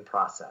the immune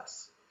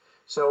process.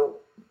 So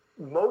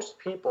most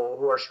people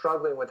who are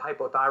struggling with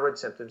hypothyroid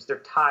symptoms, they're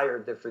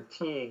tired, they're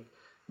fatigued,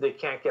 they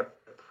can't get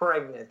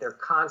pregnant, they're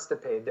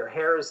constipated, their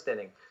hair is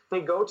thinning. They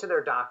go to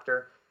their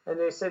doctor and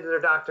they say to their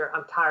doctor,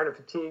 I'm tired and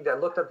fatigued, I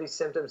looked up these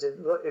symptoms,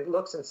 it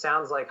looks and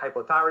sounds like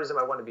hypothyroidism,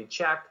 I want to be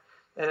checked.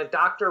 And a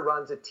doctor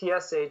runs a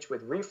TSH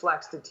with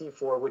reflex to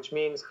T4, which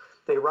means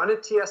they run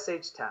a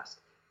TSH test.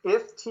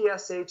 If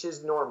TSH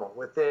is normal,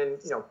 within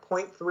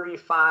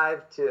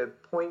 0.35 to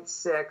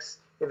 0.6,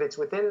 if it's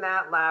within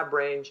that lab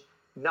range,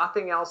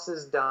 nothing else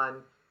is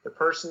done, the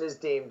person is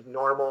deemed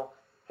normal,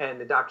 and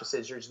the doctor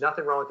says there's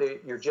nothing wrong with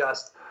it,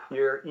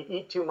 you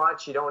eat too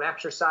much, you don't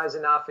exercise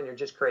enough, and you're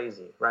just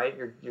crazy, right?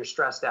 You're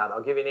stressed out.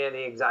 I'll give you an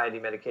anti-anxiety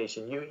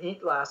medication. You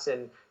eat less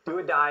and do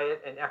a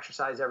diet and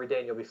exercise every day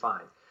and you'll be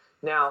fine.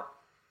 Now,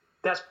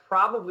 that's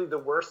probably the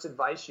worst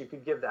advice you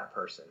could give that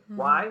person.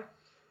 Why?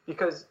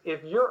 Because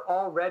if you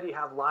already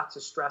have lots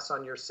of stress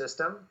on your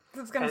system,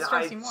 it's going to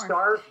stress you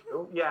more.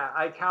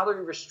 I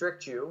calorie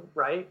restrict you,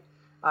 right?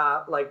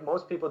 Like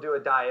most people do a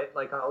diet,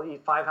 like I'll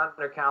eat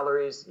 500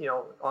 calories,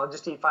 I'll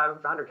just eat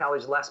 500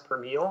 calories less per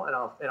meal,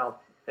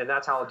 and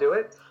that's how I'll do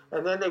it.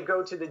 And then they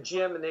go to the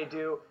gym and they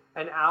do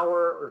an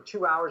hour or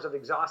 2 hours of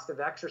exhaustive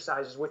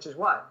exercises, which is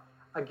what?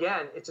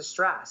 Again, it's a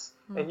stress.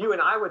 And you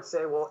and I would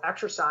say, well,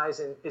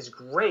 exercise is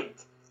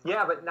great.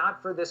 Yeah, but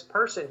not for this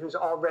person who's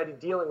already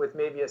dealing with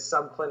maybe a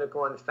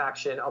subclinical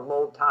infection, a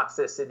mold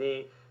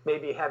toxicity,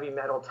 maybe heavy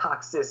metal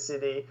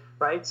toxicity,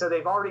 right? So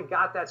they've already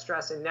got that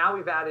stress, and now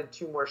we've added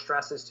 2 more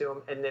stresses to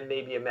them, and then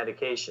maybe a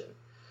medication.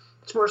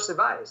 It's worse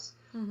advice.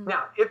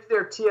 Now, if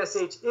their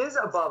TSH is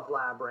above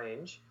lab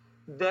range,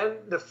 then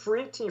the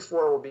free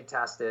T4 will be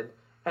tested,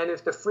 and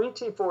if the free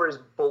T4 is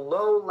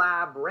below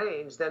lab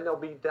range, then they'll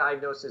be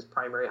diagnosed as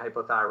primary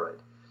hypothyroid.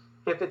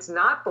 If it's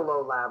not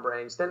below lab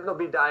range, then they'll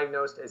be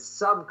diagnosed as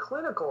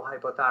subclinical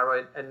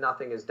hypothyroid, and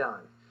nothing is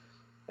done.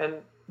 And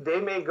they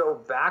may go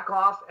back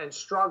off and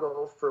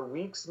struggle for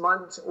weeks,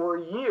 months, or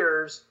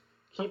years,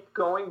 keep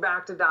going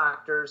back to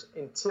doctors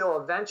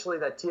until eventually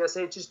that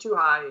TSH is too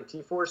high and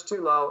T4 is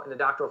too low, and the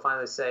doctor will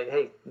finally say,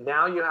 hey,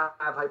 now you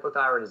have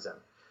hypothyroidism.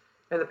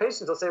 And the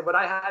patients will say, but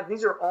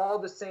these are all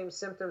the same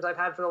symptoms I've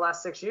had for the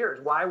last 6 years.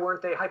 Why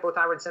weren't they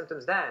hypothyroid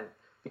symptoms then?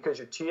 because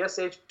your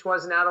TSH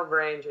wasn't out of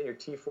range and your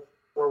T4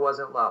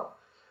 wasn't low.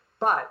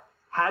 But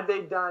had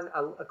they done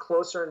a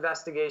closer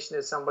investigation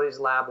of somebody's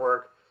lab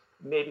work,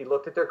 maybe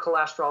looked at their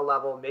cholesterol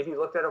level, maybe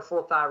looked at a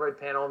full thyroid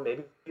panel,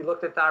 maybe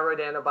looked at thyroid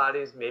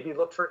antibodies, maybe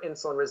looked for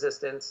insulin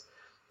resistance,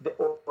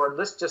 or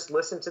just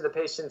listen to the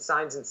patient's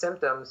signs and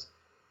symptoms,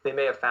 they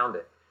may have found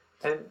it.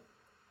 And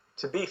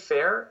to be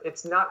fair,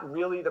 it's not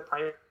really the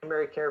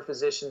primary care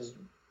physician's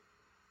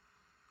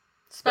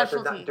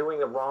specialty. They're not doing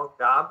the wrong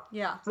job.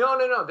 Yeah. No,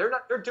 they're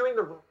not. They're doing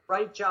the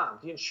right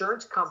job. The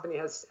insurance company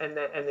has, and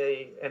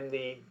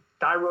the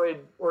thyroid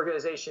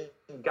organization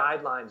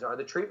guidelines are,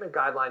 the treatment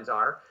guidelines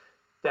are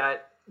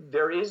that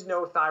there is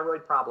no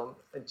thyroid problem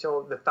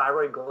until the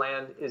thyroid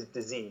gland is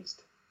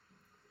diseased.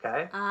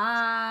 Okay.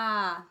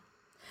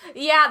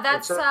 Yeah,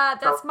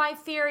 that's my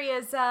theory.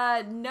 Is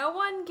no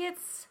one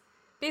gets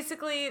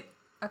basically.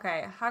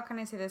 Okay, how can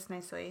I say this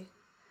nicely?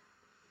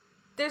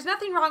 There's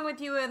nothing wrong with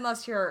you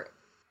unless you're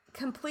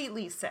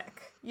completely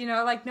sick. You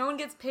know, like no one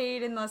gets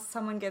paid unless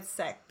someone gets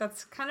sick.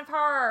 That's kind of how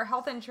our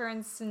health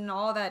insurance and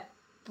all that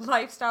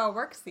lifestyle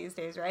works these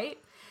days, right?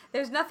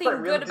 There's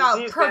nothing good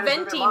about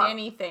preventing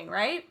anything,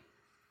 right?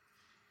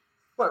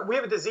 Well, we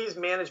have a disease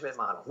management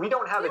model. We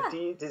don't have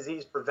a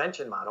disease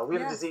prevention model. We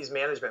have a disease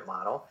management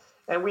model,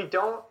 and we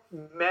don't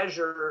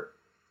measure.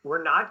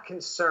 We're not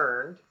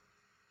concerned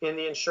in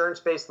the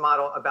insurance-based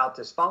model about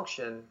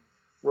dysfunction.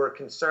 We're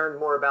concerned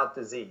more about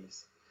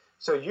disease.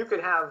 So you could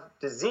have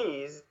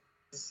disease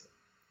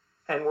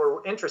and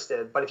we're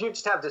interested, but if you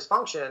just have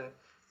dysfunction,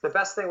 the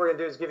best thing we're going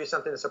to do is give you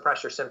something to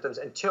suppress your symptoms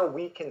until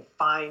we can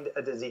find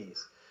a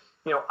disease.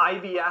 You know,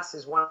 IBS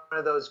is one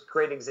of those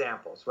great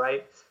examples,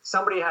 right?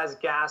 Somebody has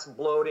gas,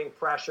 bloating,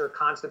 pressure,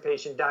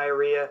 constipation,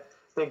 diarrhea.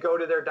 They go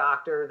to their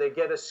doctor, they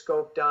get a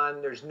scope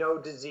done. There's no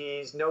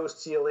disease, no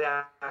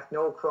celiac,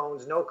 no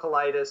Crohn's, no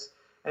colitis.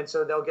 And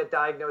so they'll get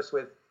diagnosed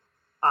with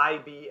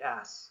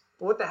IBS.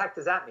 Well, what the heck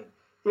does that mean?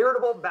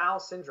 Irritable bowel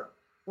syndrome.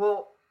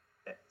 Well,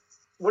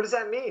 what does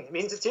that mean? It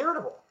means it's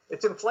irritable.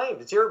 It's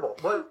inflamed. It's irritable.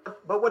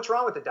 But what's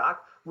wrong with it,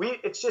 doc?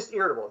 It's just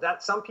irritable.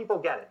 That some people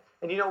get it.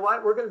 And you know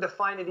what? We're going to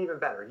define it even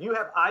better. You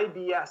have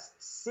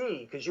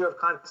IBS-C because you have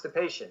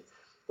constipation.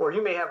 Or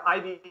you may have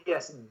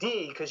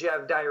IBS-D because you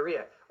have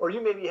diarrhea. Or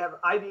you maybe have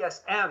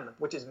IBS-M,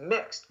 which is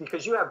mixed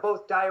because you have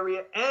both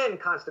diarrhea and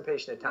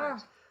constipation at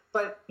times.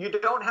 But you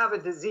don't have a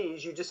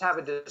disease. You just have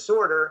a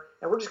disorder.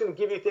 And we're just going to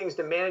give you things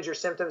to manage your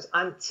symptoms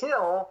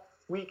until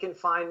we can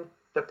find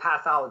the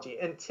pathology,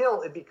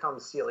 until it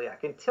becomes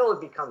celiac, until it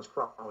becomes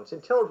Crohn's,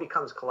 until it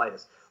becomes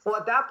colitis. Well,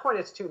 at that point,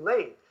 it's too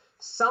late.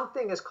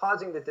 Something is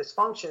causing the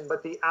dysfunction,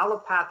 but the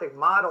allopathic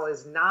model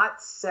is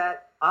not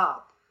set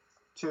up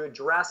to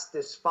address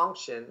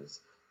dysfunctions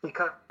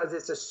because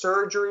it's a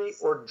surgery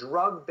or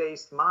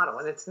drug-based model.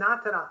 And it's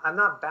not that I'm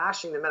not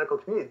bashing the medical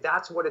community.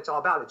 That's what it's all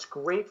about. It's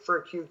great for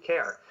acute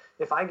care.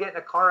 If I get in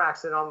a car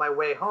accident on my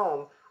way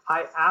home,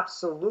 I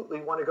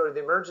absolutely want to go to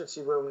the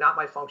emergency room, not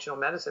my functional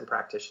medicine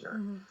practitioner.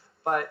 Mm-hmm.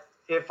 But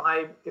if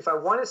I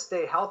want to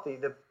stay healthy,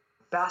 the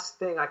best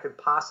thing I could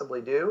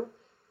possibly do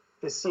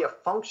is see a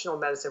functional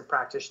medicine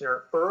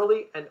practitioner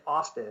early and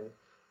often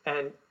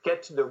and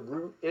get to the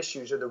root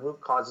issues or the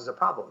root causes of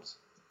problems.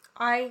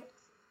 I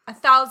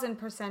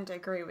 1,000%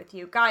 agree with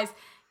you. Guys,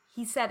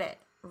 he said it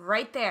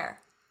right there.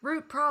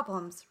 Root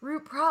problems.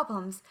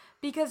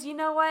 Because you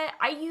know what?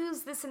 I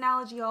use this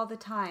analogy all the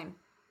time.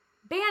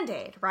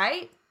 Band-Aid,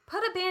 right?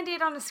 Put a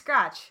Band-Aid on a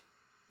scratch.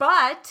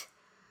 But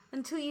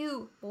until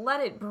you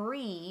let it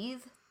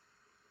breathe,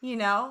 you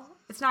know,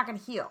 it's not going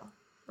to heal,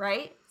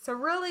 right? So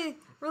really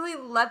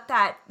let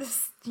that,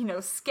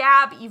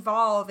 scab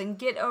evolve and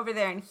get over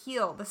there and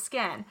heal the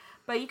skin.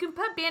 But you can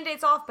put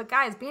Band-Aids off, but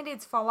guys,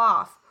 Band-Aids fall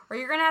off. Or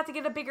you're going to have to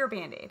get a bigger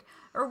Band-Aid.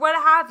 Or what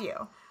have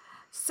you.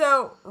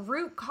 So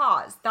root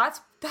cause,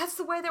 that's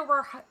the way that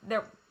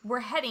we're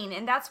heading.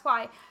 And that's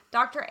why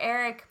Dr.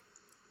 Eric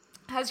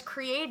has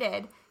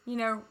created,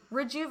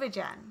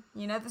 Rejuvigen,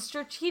 the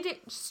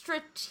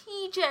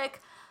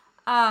strategic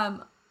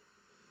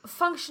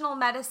functional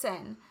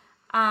medicine.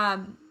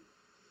 And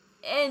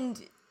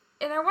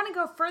I want to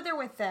go further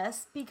with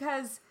this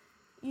because,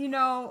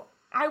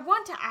 I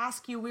want to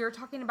ask you, we were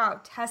talking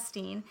about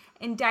testing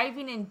and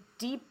diving in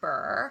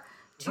deeper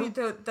to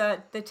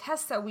the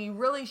tests that we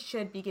really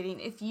should be getting.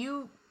 If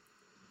you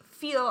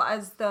feel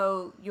as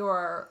though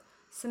your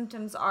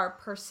symptoms are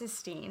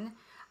persisting,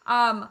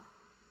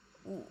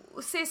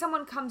 say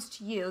someone comes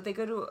to you, they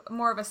go to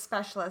more of a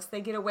specialist,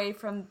 they get away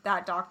from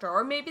that doctor,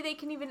 or maybe they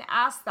can even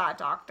ask that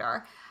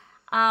doctor,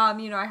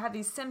 I have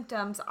these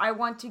symptoms, I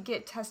want to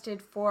get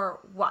tested for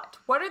what?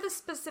 What are the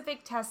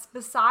specific tests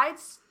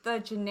besides the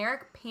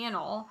generic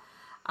panel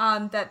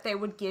that they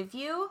would give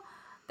you,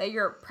 that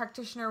your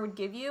practitioner would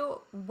give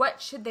you?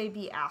 What should they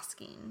be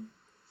asking?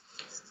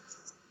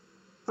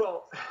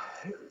 Well,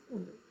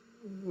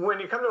 when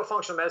you come to a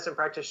functional medicine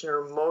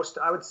practitioner,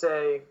 I would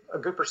say a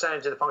good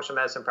percentage of the functional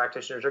medicine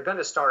practitioners are going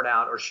to start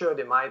out, or should,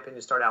 in my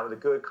opinion, start out with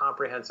a good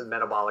comprehensive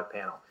metabolic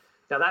panel.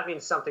 Now, that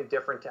means something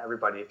different to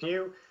everybody. If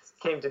you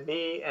came to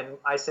me and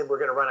I said, we're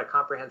going to run a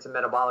comprehensive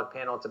metabolic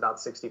panel, it's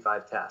about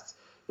 65 tests.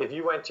 If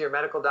you went to your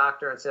medical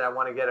doctor and said, I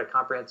want to get a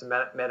comprehensive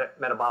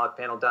metabolic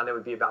panel done, it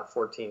would be about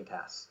 14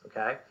 tests,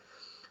 okay?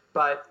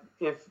 But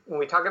when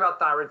we talk about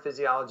thyroid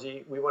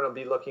physiology, we want to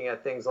be looking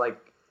at things like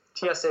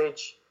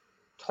TSH,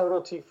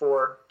 total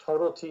T4,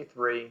 total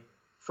T3,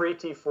 free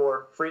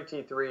T4, free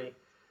T3.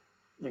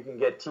 You can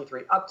get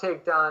T3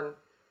 uptake done,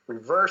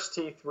 reverse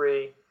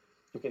T3.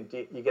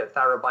 You get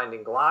thyroid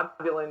binding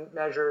globulin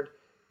measured.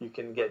 You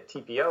can get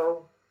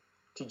TPO,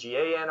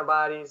 TGA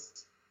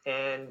antibodies,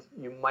 and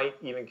you might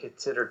even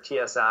consider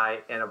TSI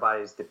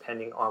antibodies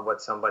depending on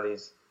what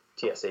somebody's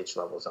TSH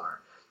levels are.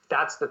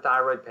 That's the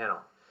thyroid panel.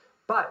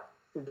 But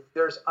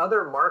there's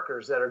other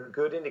markers that are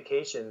good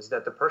indications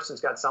that the person's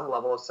got some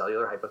level of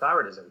cellular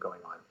hypothyroidism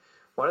going on.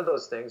 One of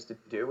those things to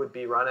do would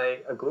be run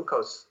a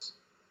glucose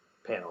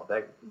panel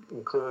that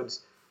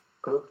includes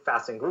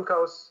fasting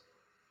glucose,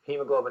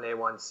 hemoglobin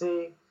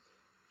A1C,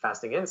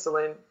 fasting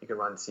insulin. You can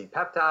run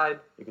C-peptide.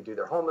 You can do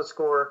their HOMA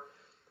score.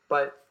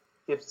 But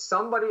if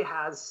somebody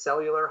has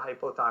cellular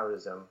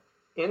hypothyroidism,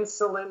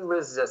 insulin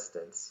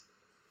resistance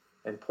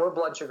and poor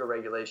blood sugar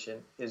regulation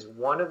is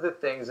one of the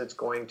things that's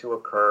going to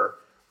occur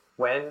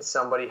when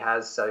somebody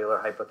has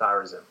cellular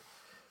hypothyroidism.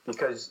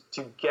 Because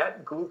to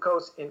get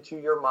glucose into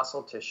your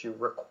muscle tissue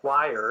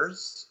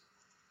requires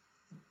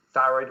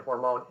thyroid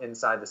hormone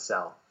inside the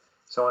cell.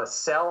 So a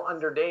cell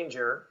under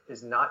danger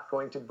is not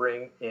going to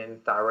bring in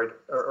thyroid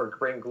or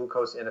bring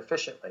glucose in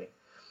efficiently.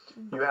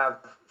 You have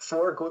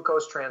 4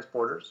 glucose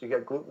transporters. You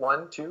get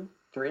GLUT1, 2,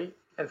 3,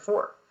 and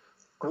 4.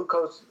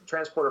 Glucose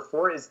transporter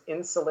 4 is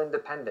insulin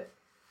dependent.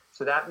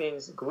 So that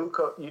means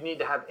you need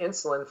to have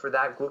insulin for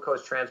that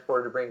glucose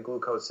transporter to bring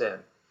glucose in.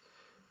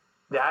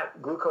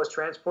 That glucose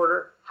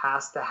transporter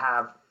has to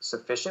have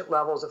sufficient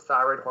levels of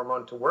thyroid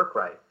hormone to work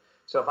right.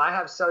 So if I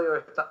have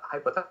cellular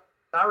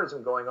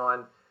hypothyroidism going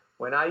on,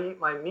 when I eat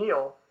my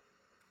meal,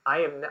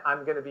 I'm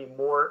going to be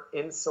more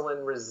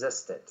insulin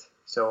resistant.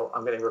 So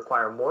I'm going to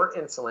require more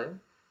insulin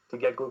to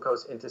get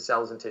glucose into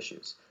cells and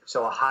tissues.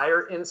 So a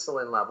higher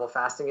insulin level,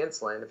 fasting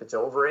insulin, if it's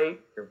over 8,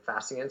 your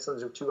fasting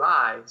insulins are too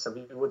high. Some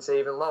people would say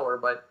even lower,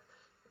 but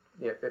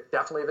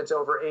definitely if it's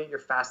over 8, your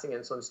fasting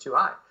insulin's too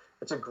high.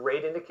 It's a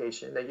great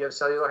indication that you have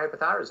cellular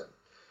hypothyroidism.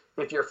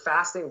 If your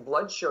fasting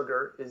blood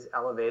sugar is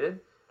elevated,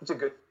 it's a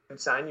good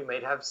sign you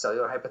may have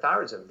cellular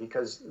hypothyroidism,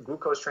 because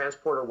glucose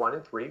transporter 1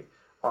 and 3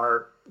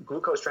 are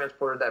glucose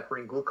transporters that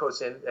bring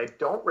glucose in that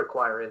don't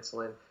require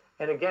insulin.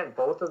 And again,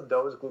 both of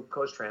those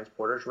glucose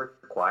transporters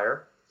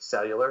require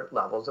cellular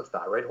levels of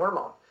thyroid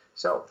hormone.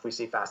 So if we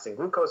see fasting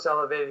glucose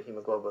elevated,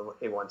 hemoglobin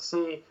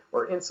A1C,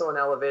 or insulin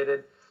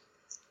elevated,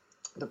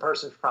 the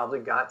person's probably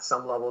got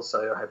some level of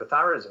cellular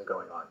hypothyroidism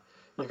going on.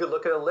 You could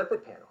look at a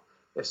lipid panel.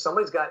 If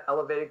somebody's got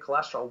elevated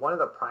cholesterol, one of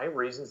the prime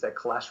reasons that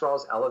cholesterol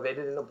is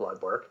elevated in the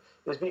blood work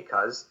is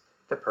because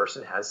the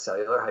person has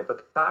cellular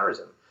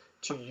hypothyroidism.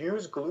 To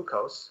use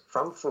glucose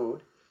from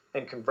food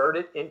and convert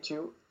it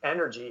into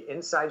energy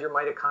inside your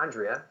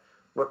mitochondria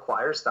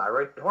requires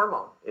thyroid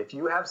hormone. If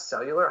you have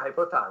cellular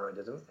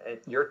hypothyroidism,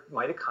 your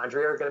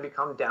mitochondria are going to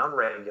become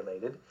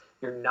downregulated.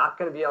 You're not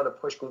going to be able to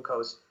push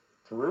glucose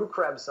through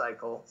Krebs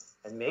cycle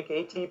and make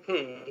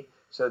ATP,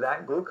 so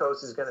that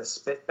glucose is going to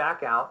spit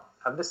back out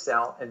of the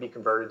cell and be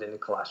converted into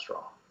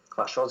cholesterol.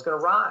 Cholesterol is going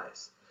to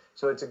rise.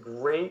 So it's a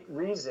great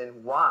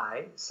reason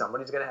why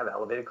somebody's going to have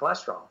elevated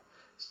cholesterol.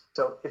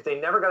 So if they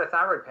never got a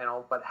thyroid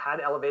panel but had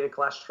elevated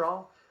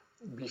cholesterol,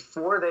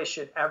 before they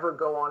should ever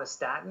go on a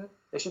statin,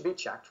 they should be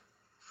checked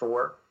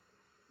for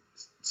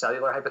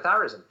cellular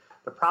hypothyroidism.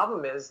 The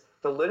problem is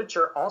the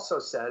literature also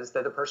says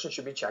that the person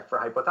should be checked for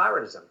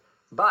hypothyroidism.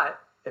 But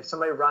if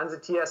somebody runs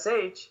a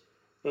TSH,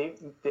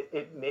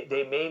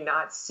 they may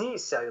not see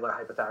cellular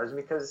hypothyroidism,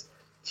 because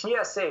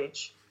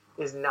TSH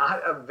is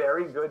not a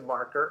very good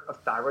marker of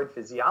thyroid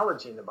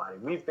physiology in the body.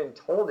 We've been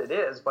told it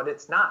is, but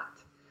it's not.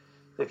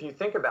 If you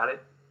think about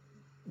it,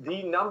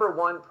 the number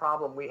one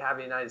problem we have in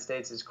the United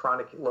States is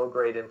chronic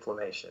low-grade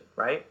inflammation,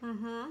 right?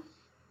 Mm-hmm.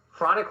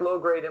 Chronic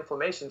low-grade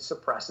inflammation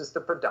suppresses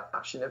the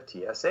production of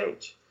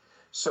TSH.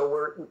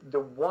 So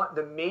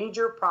the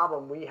major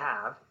problem we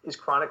have is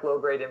chronic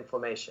low-grade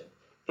inflammation.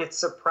 It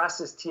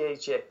suppresses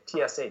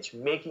TSH,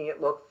 making it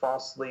look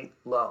falsely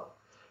low.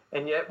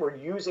 And yet we're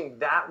using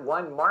that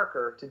one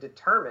marker to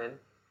determine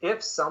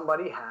if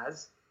somebody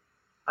has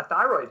a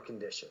thyroid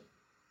condition.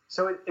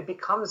 So it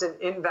becomes an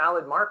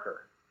invalid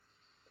marker.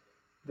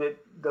 The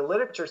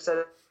literature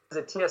says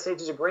that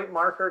TSH is a great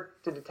marker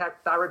to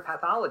detect thyroid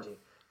pathology,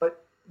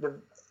 but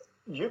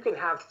you can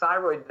have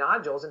thyroid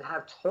nodules and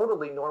have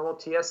totally normal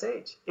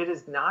TSH. It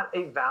is not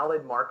a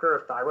valid marker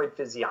of thyroid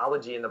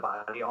physiology in the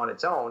body on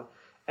its own,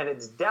 and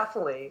it's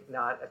definitely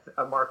not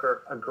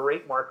a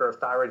great marker of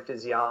thyroid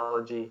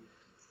physiology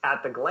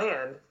at the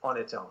gland on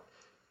its own.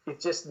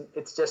 It's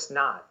just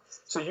not.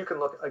 So you can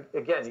look,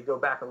 again, you go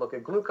back and look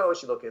at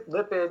glucose, you look at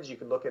lipids, you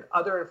can look at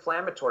other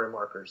inflammatory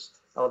markers,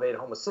 elevated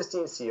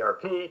homocysteine,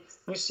 CRP.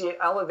 You see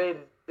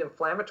elevated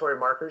inflammatory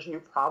markers,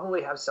 you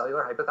probably have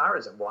cellular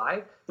hypothyroidism.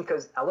 Why?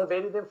 Because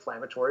elevated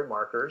inflammatory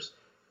markers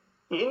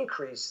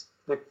increase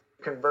the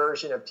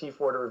conversion of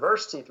T4 to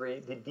reverse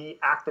T3, the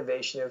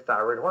deactivation of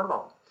thyroid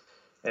hormone.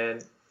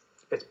 And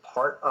it's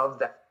part of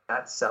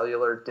that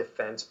cellular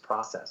defense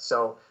process.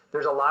 So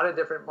there's a lot of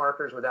different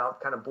markers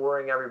without kind of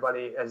boring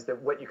everybody as to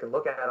what you can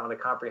look at on a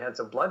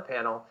comprehensive blood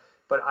panel.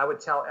 But I would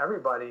tell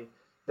everybody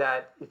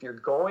that if you're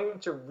going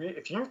to,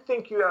 if you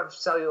think you have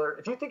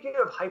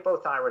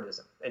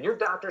hypothyroidism and your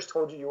doctor's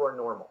told you are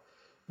normal,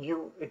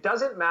 it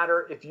doesn't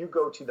matter if you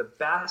go to the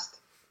best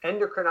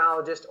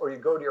endocrinologist or you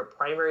go to your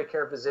primary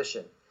care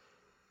physician.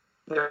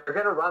 They're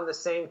going to run the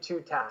same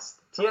two tests,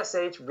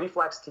 TSH,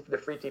 reflex, the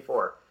free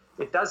T4.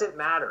 It doesn't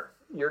matter.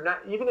 You're not,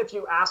 even if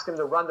you ask them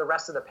to run the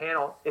rest of the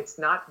panel,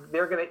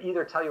 they're going to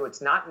either tell you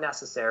it's not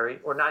necessary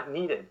or not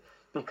needed,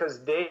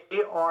 because they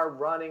are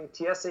running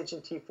TSH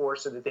and T4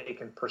 so that they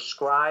can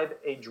prescribe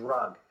a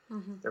drug.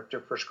 Mm-hmm.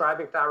 They're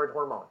prescribing thyroid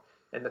hormone.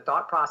 And the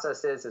thought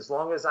process is, as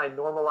long as I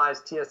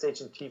normalize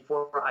TSH and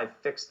T4, I've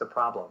fixed the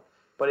problem.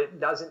 But it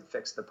doesn't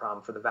fix the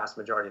problem for the vast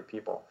majority of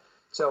people.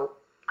 So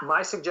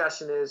my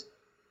suggestion is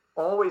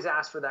always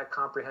ask for that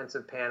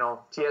comprehensive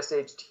panel,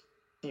 TSH,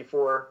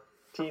 T4,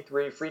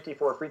 T3, free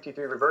T3,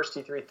 reverse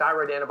T3,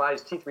 thyroid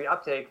antibodies, T3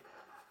 uptake,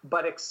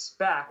 but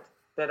expect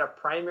that a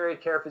primary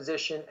care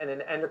physician and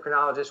an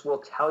endocrinologist will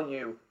tell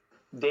you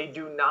they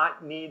do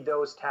not need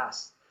those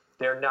tests.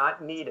 They're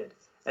not needed.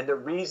 And the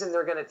reason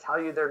they're going to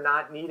tell you they're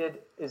not needed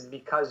is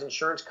because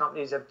insurance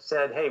companies have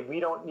said, hey, we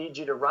don't need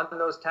you to run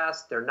those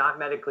tests. They're not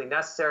medically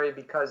necessary,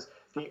 because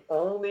the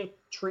only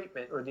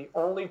treatment or the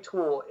only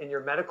tool in your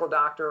medical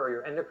doctor or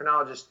your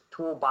endocrinologist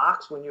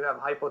toolbox when you have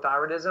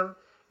hypothyroidism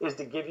is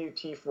to give you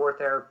T4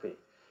 therapy.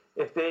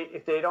 If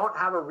they don't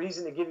have a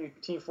reason to give you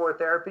T4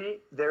 therapy,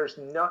 there's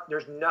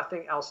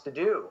nothing else to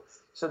do.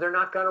 So they're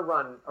not going to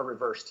run a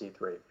reverse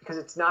T3 because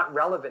it's not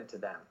relevant to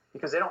them,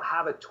 because they don't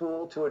have a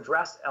tool to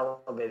address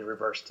elevated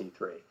reverse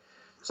T3.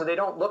 So they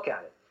don't look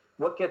at it.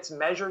 What gets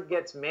measured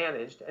gets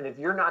managed, and if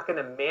you're not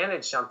going to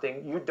manage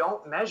something, you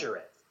don't measure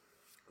it.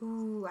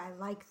 Ooh, I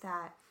like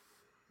that.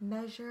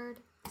 Measured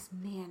is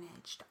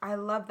managed. I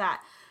love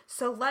that.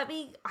 So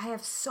I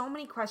have so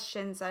many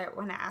questions I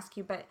want to ask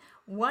you, but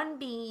one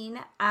being,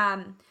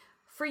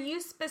 for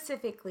you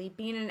specifically,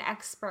 being an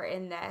expert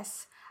in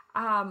this,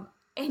 and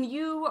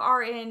you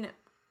are in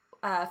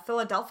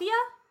Philadelphia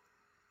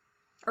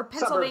or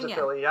Pennsylvania? Suburbs of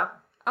Philly, yeah.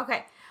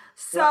 Okay.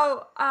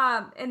 So,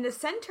 and the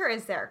center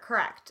is there,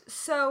 correct?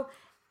 So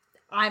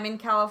I'm in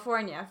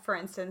California, for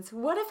instance.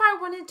 What if I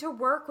wanted to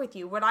work with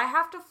you? Would I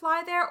have to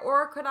fly there,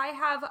 or could I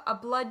have a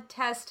blood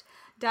test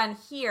done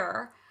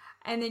here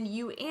and then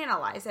you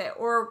analyze it?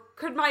 Or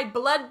could my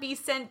blood be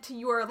sent to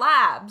your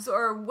labs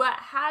or what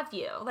have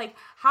you? Like,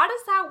 how does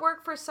that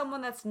work for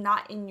someone that's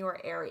not in your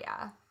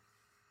area?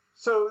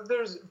 So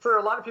for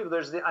a lot of people,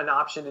 there's an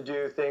option to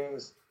do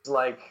things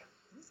like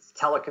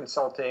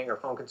teleconsulting or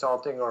phone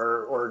consulting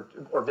or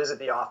visit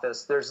the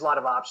office. There's a lot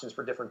of options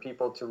for different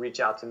people to reach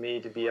out to me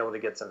to be able to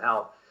get some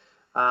help.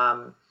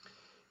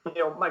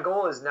 My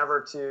goal is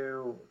never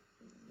to,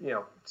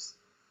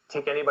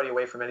 take anybody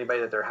away from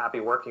anybody that they're happy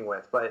working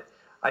with. But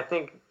I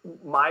think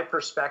my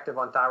perspective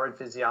on thyroid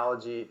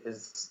physiology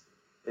is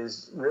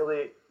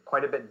really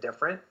quite a bit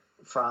different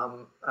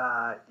from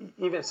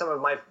even some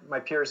of my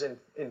peers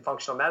in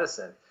functional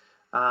medicine.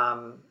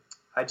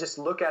 I just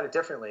look at it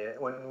differently.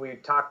 When we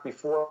talked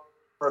before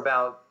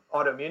about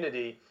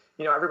autoimmunity,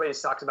 everybody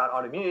talks about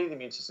autoimmunity. The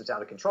immune system's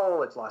out of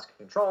control. It's lost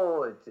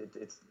control.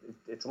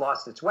 It's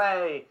lost its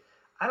way.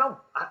 I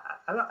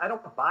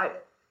don't buy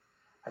it.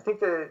 I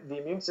think the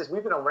immune system,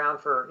 we've been around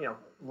for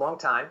a long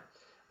time.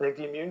 I think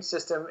the immune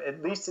system,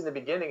 at least in the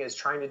beginning, is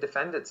trying to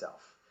defend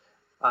itself.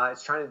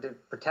 It's trying to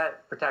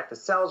protect the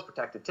cells,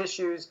 protect the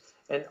tissues,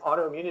 and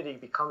autoimmunity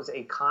becomes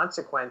a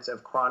consequence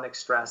of chronic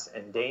stress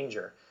and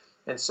danger.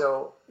 And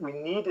so we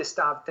need to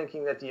stop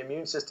thinking that the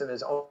immune system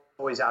is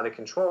always out of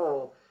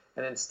control,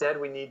 and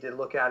instead we need to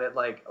look at it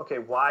like, okay,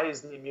 why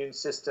is the immune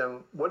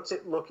system, what's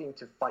it looking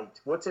to fight?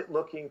 What's it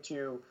looking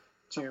to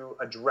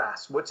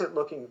address? What's it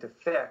looking to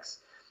fix?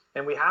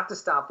 And we have to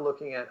stop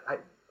looking at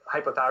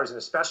hypothyroidism,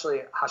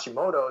 especially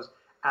Hashimoto's,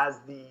 as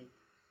the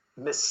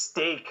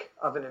mistake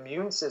of an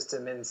immune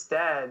system.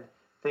 Instead,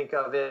 think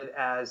of it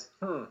as,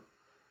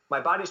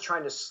 my body's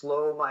trying to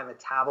slow my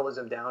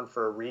metabolism down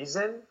for a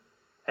reason,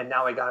 and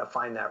now I got to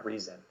find that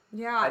reason.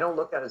 Yeah. I don't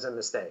look at it as a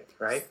mistake,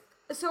 right?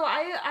 So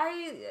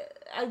I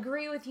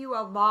agree with you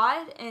a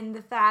lot in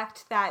the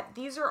fact that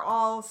these are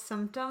all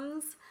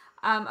symptoms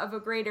of a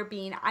greater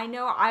being. I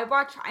know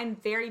I'm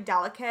very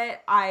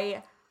delicate.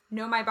 I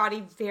know my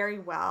body very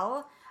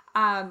well.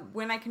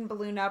 When I can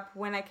balloon up,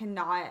 when I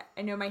cannot.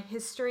 I know my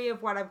history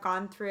of what I've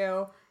gone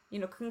through,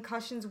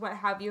 concussions, what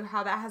have you,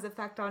 how that has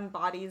effect on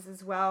bodies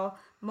as well.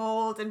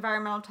 Mold,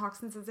 environmental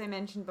toxins, as I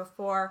mentioned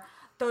before,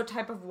 the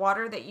type of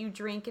water that you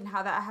drink and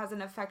how that has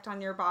an effect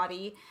on your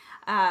body.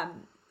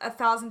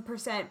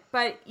 1,000%.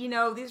 But,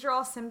 these are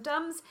all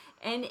symptoms.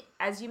 And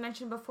as you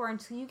mentioned before,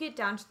 until you get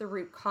down to the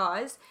root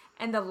cause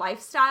and the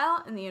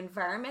lifestyle and the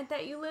environment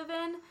that you live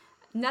in,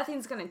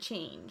 nothing's going to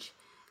change.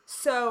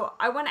 So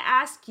I want to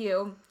ask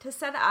you to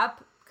set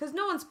up, because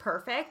no one's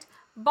perfect,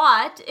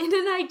 But in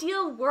an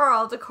ideal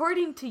world,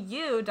 according to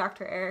you,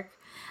 Dr. Eric,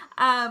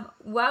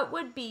 what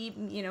would be,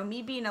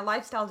 me being a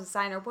lifestyle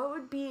designer, what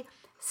would be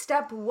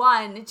step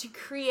one to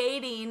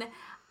creating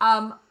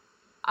a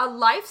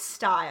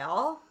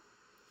lifestyle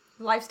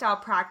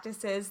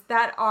practices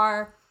that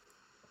are,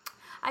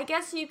 I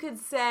guess you could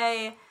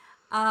say,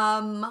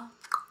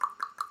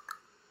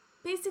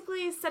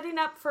 basically setting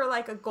up for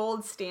like a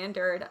gold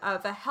standard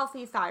of a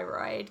healthy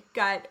thyroid,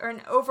 gut, or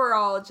an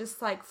overall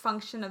just like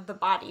function of the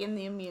body and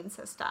the immune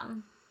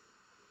system?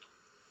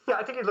 Yeah,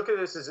 I think you look at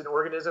this as an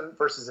organism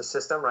versus a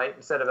system, right?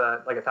 Instead of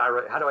a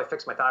thyroid, how do I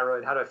fix my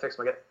thyroid? How do I fix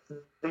my gut?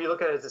 You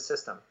look at it as a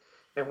system.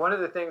 And one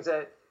of the things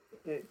that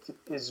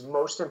is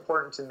most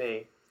important to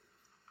me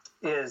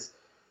is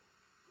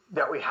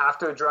that we have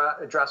to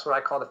address what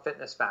I call the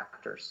fitness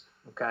factors,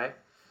 okay?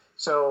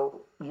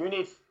 So you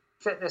need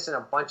fitness in a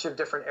bunch of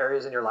different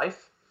areas in your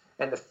life,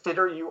 and the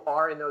fitter you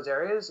are in those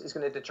areas is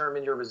going to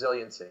determine your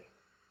resiliency,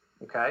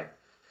 okay?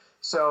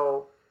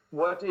 So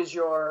what is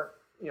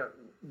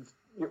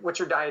what's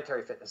your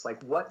dietary fitness?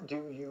 Like, what do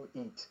you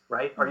eat,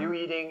 right? Are you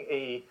eating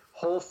a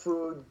whole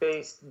food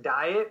based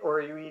diet, or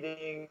are you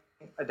eating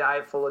a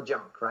diet full of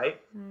junk,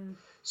 right?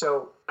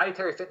 So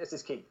dietary fitness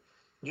is key.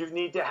 You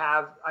have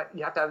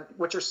to have,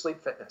 what's your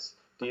sleep fitness?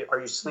 Are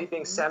you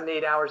sleeping 7 to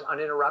 8 hours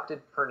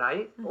uninterrupted per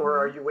night? Or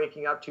are you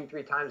waking up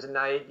 2-3 times a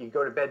night? You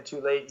go to bed too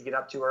late, you get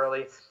up too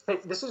early. Hey,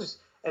 these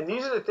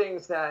are the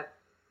things that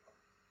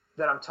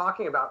I'm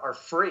talking about are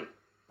free.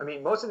 I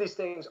mean, most of these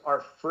things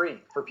are free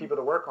for people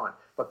to work on,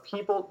 but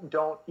people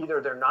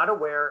they're not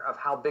aware of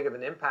how big of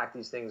an impact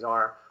these things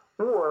are,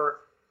 or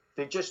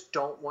they just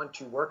don't want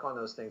to work on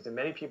those things. And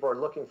many people are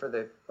looking for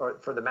the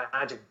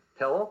magic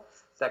pill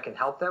that can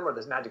help them, or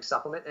this magic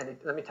supplement. And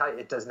let me tell you,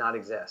 it does not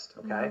exist.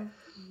 Okay.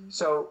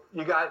 So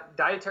you got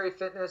dietary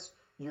fitness,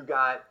 you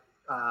got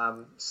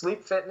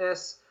sleep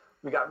fitness,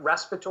 we got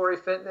respiratory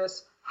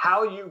fitness.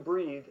 How you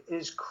breathe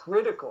is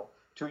critical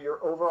to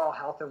your overall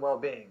health and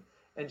well-being.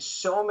 And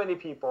so many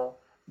people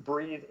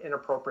breathe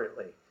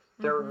inappropriately.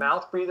 There are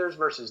mouth breathers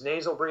versus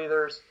nasal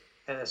breathers,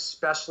 and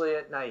especially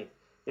at night.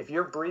 If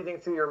you're breathing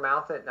through your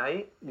mouth at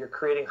night, you're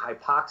creating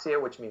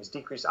hypoxia, which means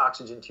decreased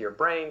oxygen to your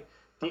brain.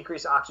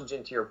 Decreased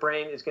oxygen to your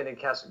brain is going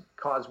to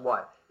cause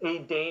what? A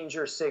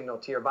danger signal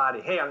to your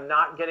body. Hey, I'm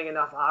not getting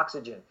enough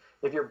oxygen.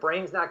 If your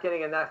brain's not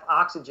getting enough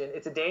oxygen,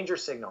 it's a danger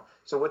signal.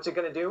 So what's it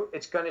going to do?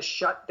 It's going to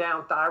shut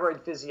down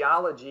thyroid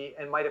physiology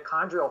and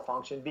mitochondrial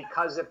function,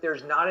 because if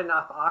there's not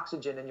enough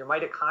oxygen and your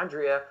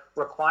mitochondria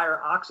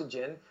require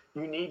oxygen,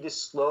 you need to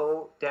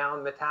slow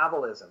down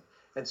metabolism.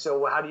 And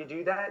so how do you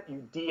do that?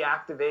 You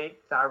deactivate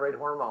thyroid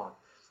hormone.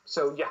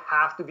 So you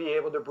have to be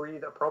able to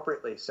breathe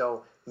appropriately.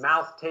 So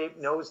mouth tape,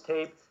 nose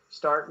tape,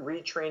 start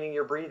retraining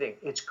your breathing.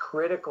 It's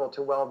critical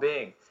to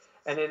well-being.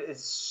 And it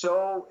is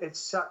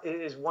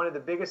one of the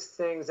biggest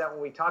things that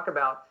when we talk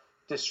about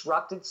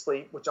disrupted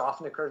sleep, which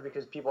often occurs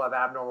because people have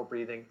abnormal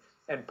breathing,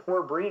 and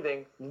poor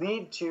breathing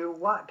lead to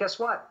what? Guess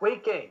what?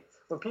 Weight gain.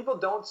 When people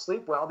don't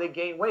sleep well, they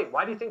gain weight.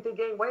 Why do you think they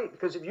gain weight?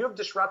 Because if you have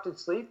disrupted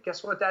sleep,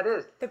 guess what that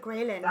is? The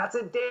ghrelin. That's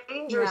a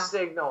danger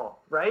signal,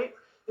 right?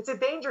 It's a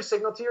danger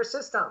signal to your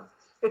system.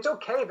 It's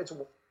okay if it's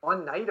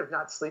one night of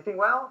not sleeping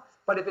well,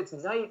 but if it's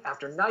night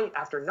after night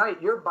after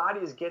night, your body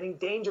is getting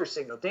danger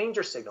signal.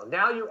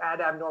 Now you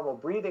add abnormal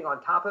breathing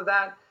on top of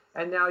that,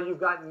 and now you've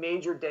got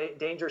major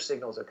danger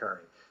signals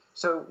occurring.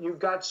 So you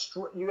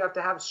have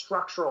to have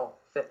structural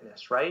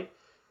fitness, right?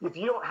 If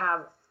you don't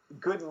have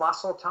good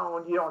muscle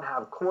tone, you don't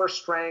have core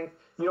strength,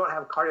 you don't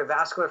have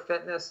cardiovascular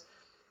fitness,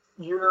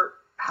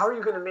 how are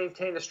you going to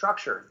maintain the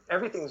structure?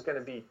 Everything's going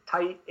to be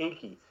tight,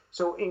 achy.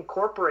 So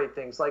incorporate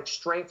things like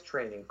strength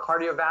training,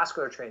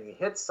 cardiovascular training,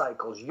 HIIT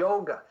cycles,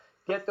 yoga.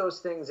 Get those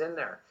things in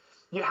there.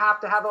 You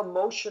have to have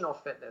emotional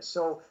fitness.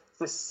 So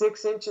the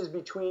 6 inches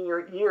between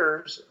your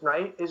ears,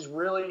 right, is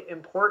really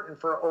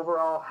important for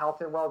overall health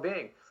and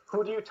well-being.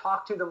 Who do you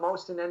talk to the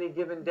most in any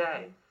given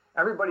day?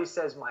 Everybody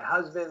says my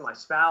husband, my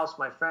spouse,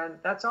 my friend.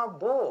 That's all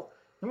bull.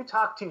 You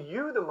talk to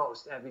you the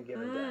most every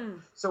given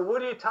day. So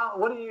what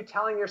are you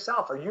telling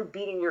yourself? Are you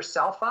beating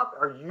yourself up?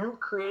 Are you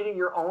creating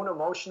your own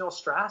emotional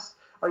stress?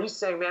 Are you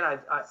saying, man,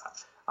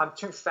 I'm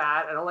too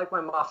fat. I don't like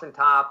my muffin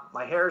top.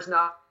 My hair's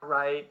not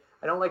right.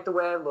 I don't like the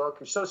way I look.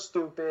 You're so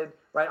stupid,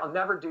 right? I'll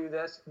never do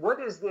this. What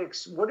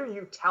are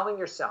you telling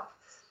yourself?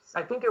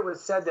 I think it was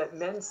said that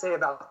men say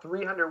about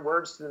 300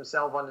 words to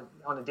themselves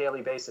on a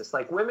daily basis.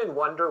 Like, women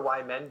wonder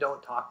why men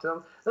don't talk to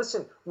them.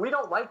 Listen, we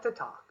don't like to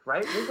talk,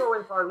 right? We go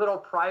into our little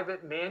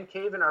private man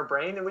cave in our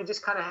brain and we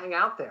just kind of hang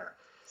out there.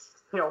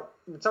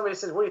 Somebody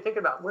says, what are you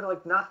thinking about? We're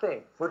like,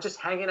 nothing. We're just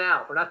hanging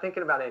out. We're not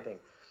thinking about anything.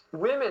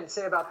 Women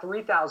say about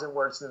 3,000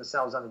 words to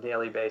themselves on a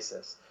daily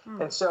basis.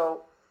 And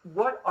so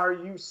what are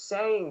you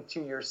saying to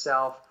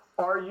yourself?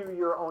 Are you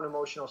your own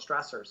emotional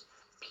stressors?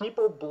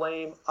 People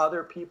blame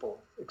other people,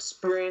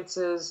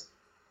 experiences,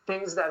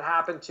 things that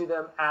happen to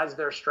them as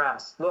their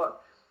stress.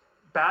 Look,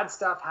 bad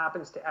stuff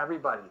happens to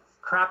everybody.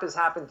 Crap has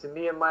happened to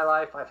me in my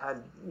life. I've had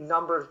a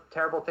number of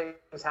terrible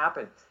things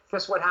happen.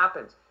 Guess what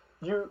happens?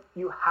 You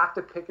have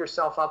to pick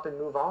yourself up and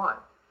move on.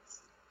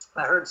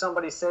 I heard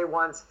somebody say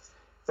once,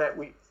 that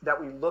we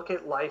look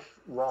at life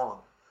wrong.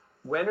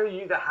 When are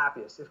you the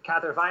happiest?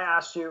 Catherine, if I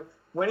asked you,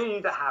 when are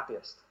you the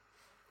happiest?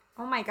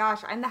 Oh my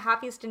gosh, I'm the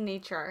happiest in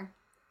nature.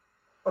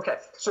 Okay,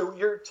 so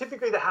you're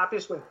typically the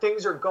happiest when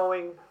things are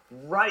going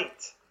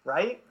right?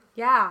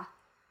 Yeah.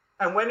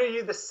 And when are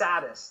you the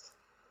saddest?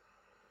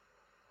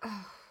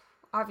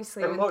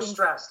 Obviously. And most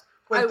stressed?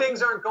 When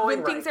things aren't going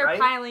right, when things are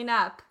piling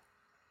up.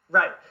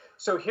 Right.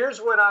 So here's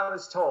what I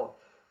was told.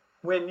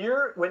 When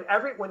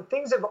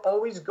things have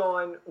always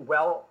gone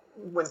well,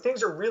 when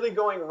things are really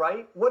going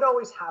right, what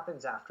always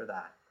happens after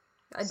that?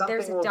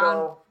 There's a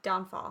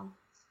downfall.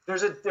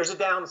 There's a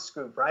down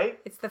scoop, right?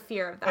 It's the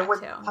fear of that, and when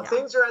too.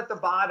 things are at the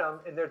bottom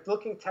and they're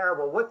looking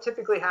terrible, what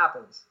typically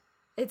happens?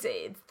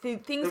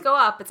 Things go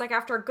up. It's like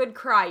after a good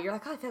cry, you're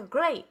like, oh, I feel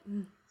great.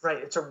 Right.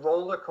 It's a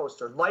roller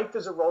coaster. Life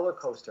is a roller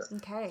coaster.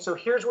 Okay. So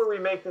here's where we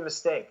make the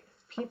mistake.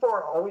 People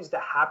are always the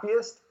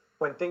happiest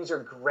when things are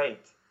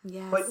great.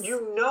 Yes. But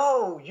you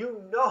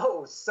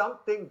know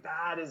something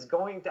bad is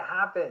going to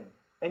happen.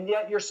 And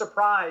yet you're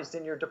surprised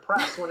and you're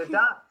depressed when it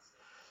does.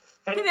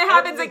 And it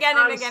happens again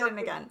and again and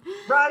again.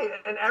 Right.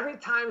 And every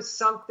time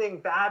something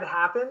bad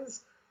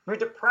happens, you're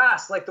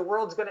depressed, like the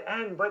world's going to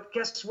end. But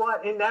guess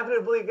what?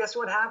 Inevitably, guess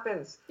what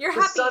happens? You're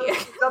the happy. sun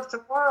comes up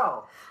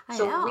tomorrow. I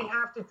so know. we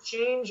have to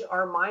change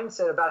our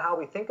mindset about how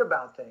we think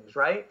about things,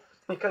 right?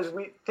 Because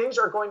things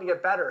are going to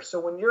get better. So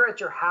when you're at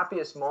your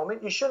happiest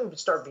moment, you shouldn't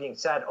start being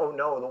sad, oh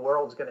no, the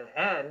world's going to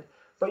end.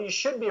 But you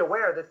should be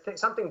aware that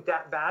something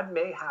bad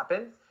may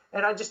happen.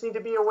 And I just need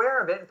to be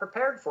aware of it and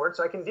prepared for it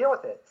so I can deal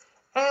with it.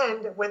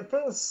 And when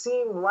things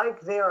seem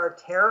like they are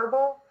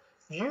terrible,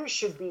 you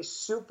should be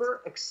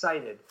super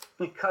excited,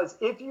 because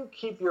if you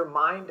keep your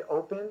mind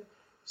open,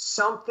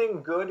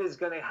 something good is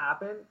going to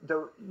happen.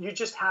 You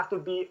just have to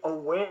be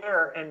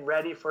aware and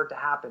ready for it to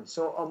happen.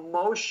 So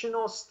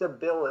emotional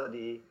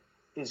stability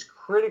is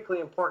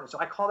critically important. So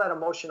I call that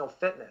emotional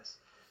fitness.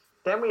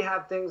 Then we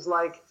have things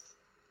like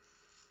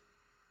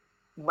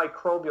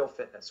microbial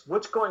fitness.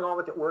 What's going on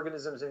with the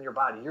organisms in your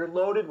body? You're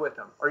loaded with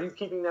them. Are you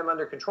keeping them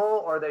under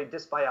control, or are they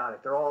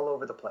dysbiotic? They're all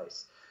over the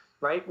place,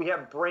 right? We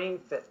have brain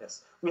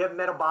fitness. We have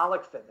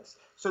metabolic fitness.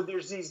 So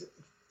there's these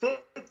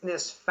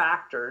fitness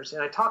factors,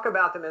 and I talk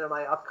about them in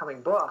my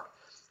upcoming book,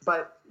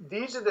 but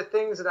these are the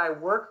things that I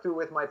work through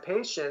with my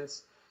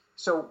patients.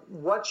 So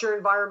what's your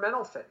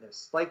environmental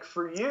fitness? Like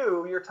for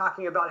you, you're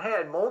talking about, hey, I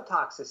had mold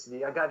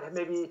toxicity. I got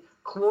maybe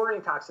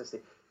chlorine toxicity.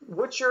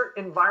 What's your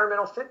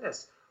environmental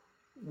fitness?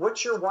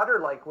 What's your water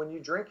like when you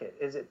drink it?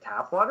 Is it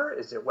tap water?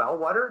 Is it well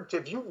water?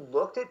 Have you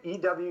looked at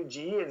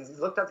EWG and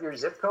looked up your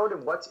zip code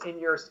and what's in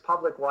your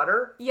public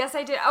water? Yes,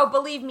 I did. Oh,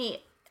 believe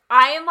me,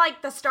 I am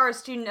like the star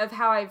student of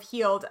how I've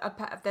healed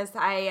this.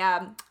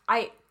 I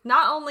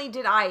not only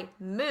did I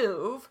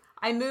moved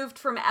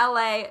from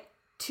LA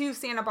to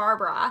Santa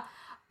Barbara,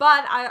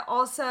 but I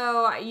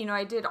also,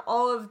 I did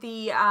all of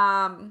the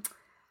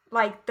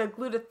like the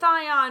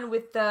glutathione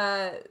with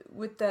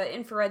the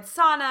infrared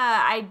sauna.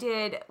 I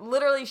did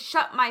literally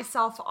shut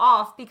myself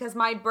off because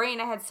my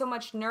brain, I had so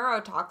much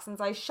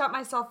neurotoxins. I shut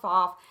myself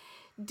off.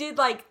 Did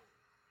like,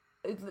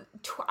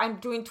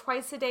 I'm doing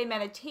twice a day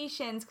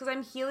meditations because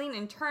I'm healing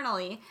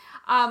internally.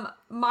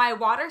 My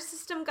water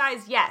system,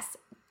 guys, yes.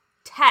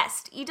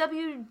 Test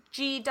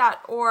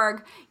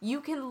ewg.org. You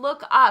can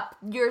look up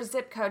your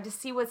zip code to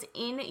see what's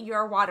in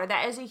your water.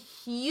 That is a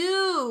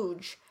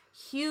huge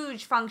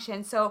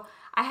function. So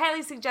I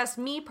highly suggest,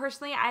 me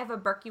personally, I have a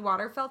Berkey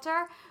water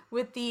filter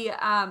with the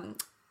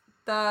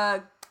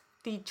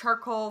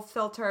charcoal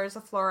filters, the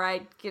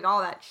fluoride, get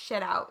all that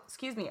shit out.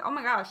 Excuse me. Oh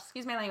my gosh,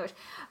 excuse my language.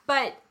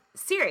 But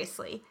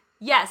seriously,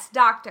 yes,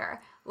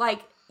 doctor,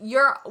 like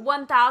you're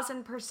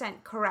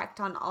 1000% correct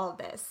on all of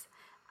this.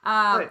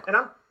 Right.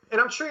 And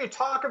I'm sure you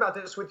talk about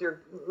this with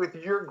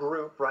your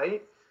group,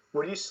 right?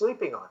 What are you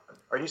sleeping on?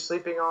 Are you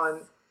sleeping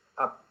on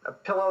a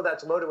pillow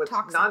that's loaded with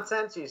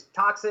nonsense,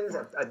 toxins,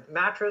 a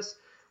mattress?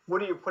 What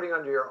are you putting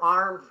under your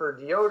arm for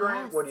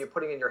deodorant? Yes. What are you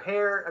putting in your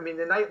hair? I mean,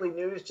 the nightly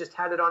news just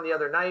had it on the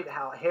other night,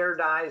 how hair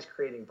dye is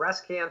creating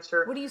breast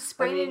cancer. What are you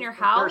spraying in your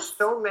house? There's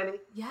so many.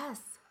 Yes.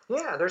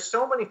 Yeah, there's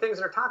so many things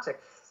that are toxic.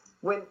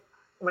 When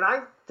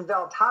I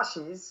developed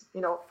Hashi's,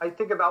 I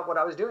think about what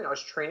I was doing. I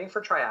was training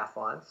for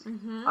triathlons.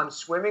 Mm-hmm. I'm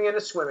swimming in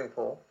a swimming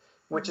pool,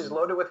 which is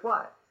loaded with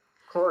what?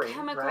 Chlorine,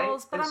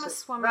 chemicals, right? but I'm a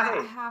swimmer. Right.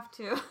 I have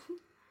to.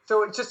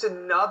 So it's just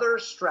another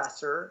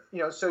stressor,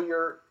 so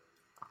you're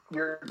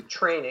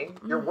training,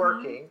 you're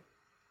working,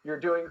 you're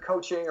doing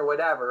coaching or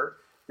whatever,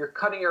 you're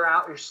cutting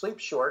your sleep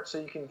short so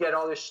you can get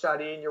all this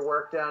study and your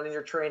work done and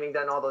your training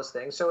done, all those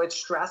things. So it's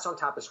stress on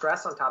top of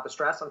stress on top of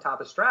stress on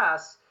top of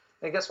stress.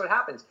 And guess what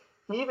happens?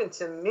 Even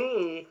to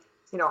me,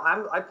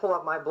 I pull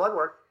up my blood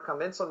work, I'm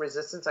insulin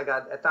resistance, I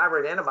got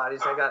thyroid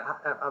antibodies, I've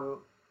got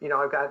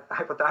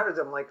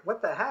hypothyroidism. I'm like,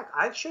 what the heck?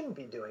 I shouldn't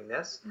be doing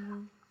this.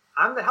 Mm-hmm.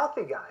 I'm the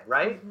healthy guy,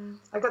 right?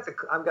 Mm-hmm. I've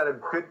got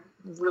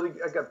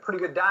a pretty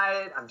good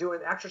diet. I'm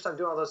doing exercise, I'm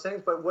doing all those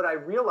things. But what I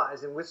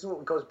realized, and this is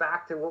what goes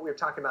back to what we were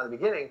talking about at the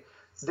beginning,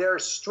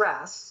 there's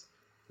stress,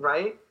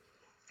 right?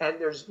 And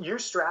there's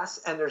eustress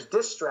and there's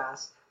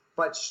distress.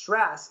 But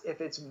stress,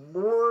 if it's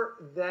more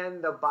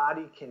than the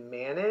body can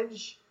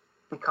manage,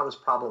 becomes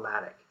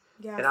problematic.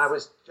 Yes. And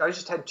I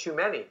just had too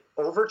many.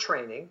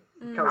 Overtraining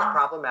becomes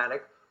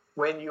problematic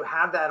when you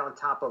have that on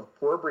top of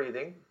poor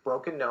breathing,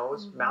 broken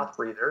nose, mouth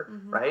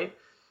breather, right?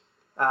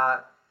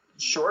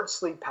 Short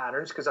sleep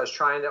patterns, because I was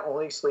trying to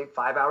only sleep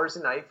 5 hours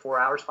a night, 4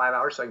 hours, 5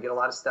 hours, so I can get a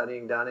lot of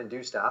studying done and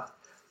do stuff,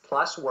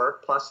 plus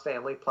work, plus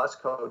family, plus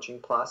coaching,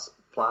 plus.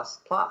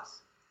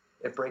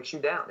 It breaks you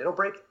down. It'll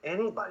break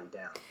anybody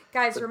down.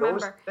 Guys, but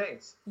remember. Those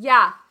things.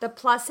 Yeah, the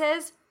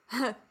pluses.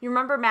 You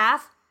remember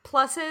math?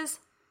 Pluses,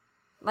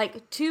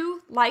 like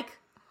 2, like,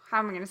 how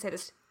am I going to say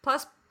this?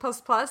 Plus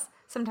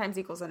sometimes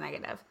equals a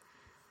negative,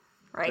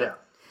 right? Yeah.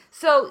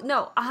 So,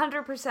 no,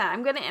 100%.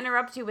 I'm going to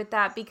interrupt you with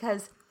that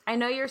because I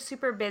know you're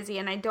super busy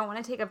and I don't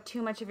want to take up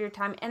too much of your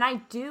time. And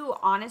I do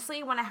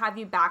honestly want to have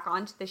you back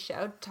onto the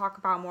show to talk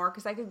about more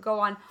because I could go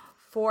on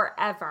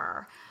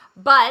forever.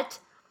 But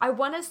I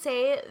want to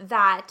say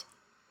that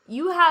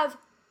you have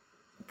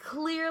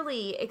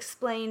clearly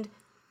explained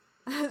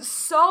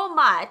so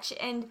much,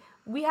 and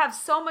we have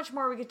so much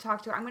more we could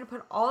talk to. I'm going to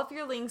put all of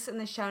your links in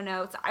the show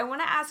notes. I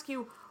want to ask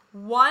you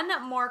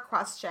one more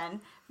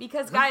question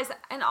because, guys,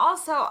 and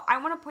also I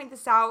want to point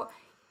this out,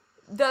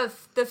 the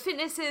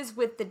fitnesses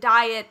with the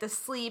diet, the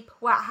sleep,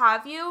 what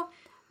have you,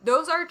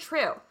 those are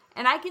true.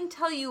 And I can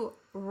tell you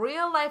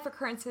real life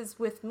occurrences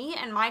with me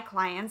and my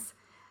clients.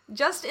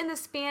 Just in the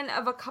span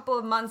of a couple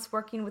of months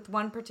working with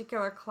one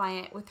particular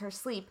client with her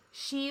sleep,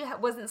 she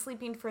wasn't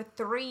sleeping for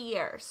 3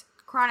 years,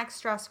 chronic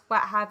stress,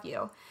 what have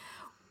you.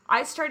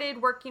 I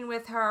started working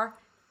with her.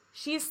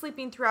 She's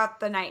sleeping throughout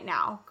the night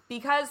now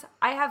because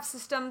I have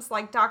systems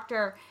like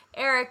Dr.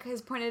 Eric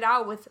has pointed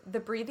out with the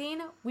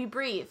breathing. We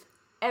breathe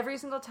every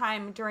single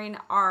time during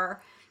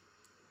our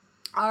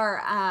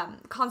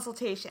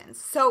consultations.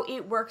 So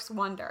it works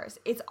wonders.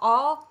 It's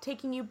all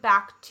taking you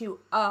back to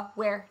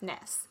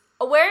awareness.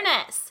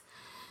 Awareness.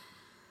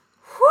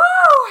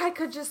 Whew, I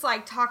could just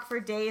talk for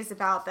days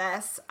about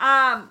this.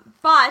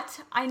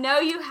 But I know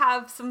you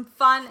have some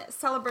fun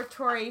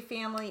celebratory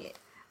family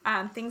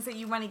things that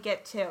you want to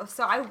get to.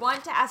 So I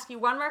want to ask you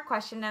one more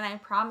question, and I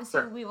promise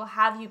you we will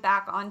have you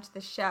back onto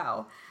the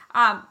show.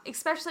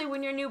 Especially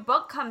when your new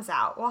book comes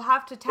out. We'll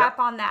have to tap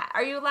on that.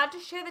 Are you allowed to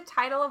share the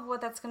title of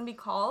what that's going to be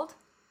called?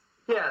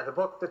 Yeah,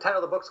 the title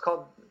of the book's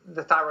called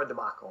The Thyroid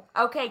Debacle.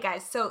 Okay,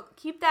 guys, so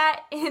keep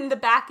that in the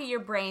back of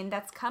your brain.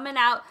 That's coming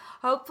out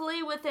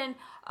hopefully within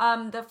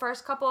the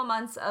first couple of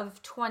months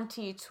of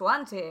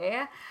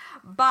 2020.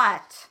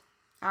 But,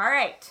 all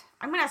right,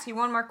 I'm going to ask you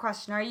one more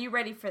question. Are you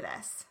ready for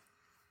this?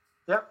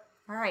 Yep.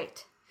 All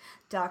right.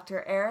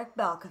 Dr. Eric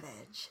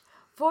Belkovich,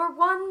 for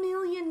 $1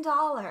 million.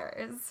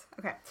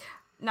 Okay,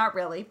 not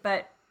really,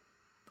 but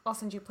I'll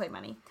send you play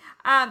money.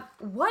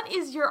 What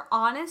is your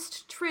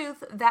honest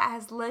truth that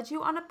has led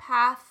you on a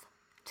path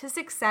to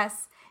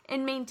success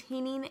in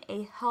maintaining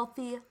a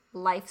healthy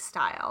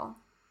lifestyle?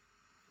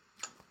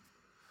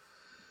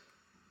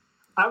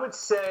 I would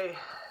say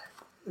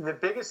the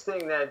biggest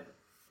thing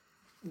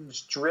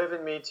that's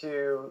driven me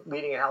to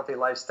leading a healthy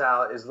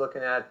lifestyle is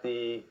looking at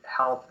the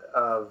health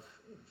of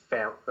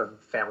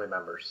family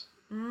members.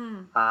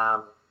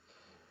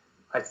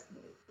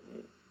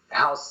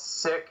 How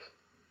sick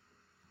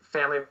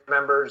family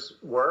members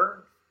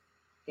were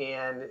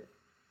and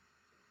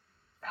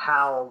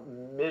how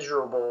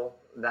miserable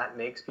that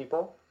makes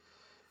people.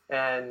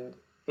 And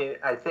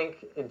I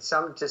think to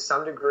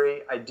some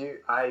degree I do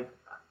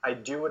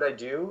what I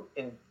do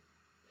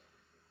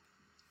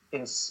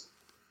in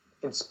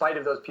spite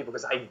of those people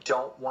because I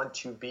don't want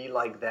to be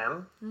like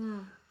them.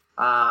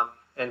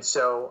 And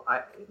so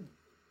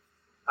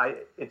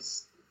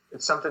it's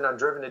something I'm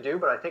driven to do,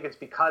 but I think it's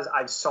because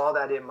I saw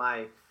that in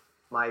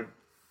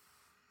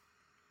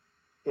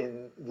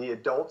the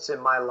adults in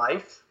my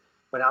life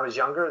when I was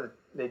younger.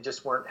 They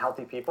just weren't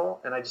healthy people,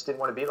 and I just didn't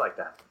want to be like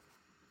that.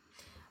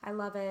 I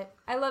love it.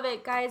 I love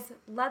it. Guys,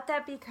 let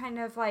that be kind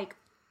of like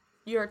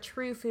your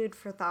true food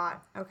for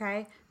thought,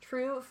 okay?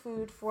 True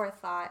food for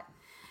thought.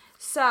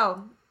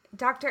 So,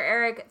 Dr.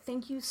 Eric,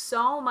 thank you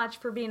so much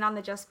for being on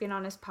the Just Being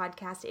Honest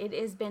podcast. It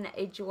has been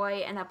a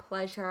joy and a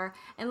pleasure.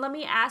 And let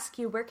me ask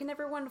you, where can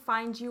everyone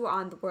find you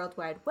on the World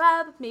Wide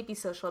Web, maybe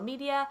social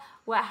media,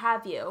 what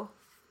have you?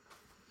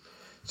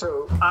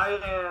 So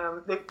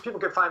people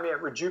can find me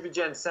at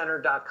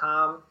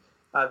rejuvigencenter.com.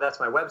 That's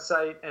my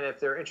website. And if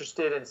they're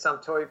interested in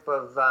some type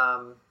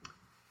of,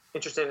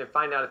 interested in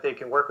finding out if they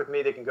can work with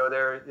me, they can go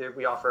there.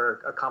 We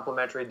offer a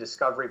complimentary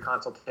discovery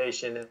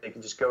consultation, and they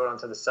can just go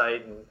onto the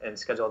site and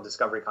schedule a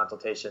discovery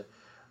consultation.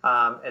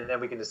 And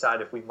then we can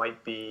decide if we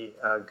might be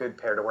a good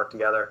pair to work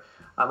together.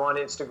 I'm on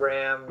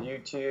Instagram,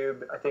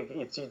 YouTube. I think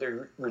it's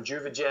either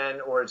Rejuvigen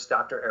or it's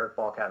Dr. Eric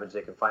Balkovich.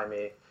 They can find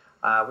me.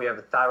 We have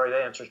a Thyroid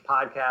Answers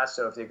podcast,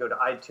 so if they go to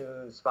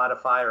iTunes,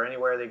 Spotify, or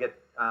anywhere they get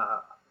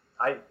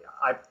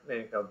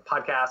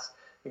podcasts,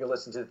 you can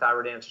listen to the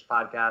Thyroid Answers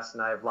podcast,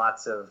 and I have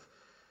lots of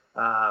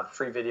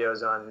free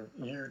videos on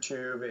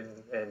YouTube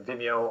and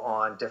Vimeo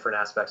on different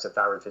aspects of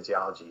thyroid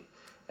physiology.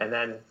 And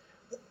then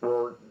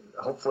we'll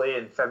hopefully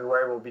in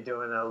February we'll be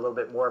doing a little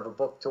bit more of a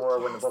book tour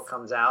when the book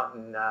comes out.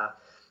 And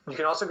you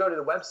can also go to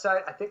the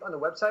website. I think on the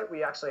website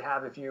we actually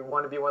have, if you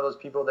want to be one of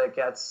those people that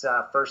gets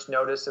first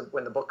notice of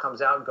when the book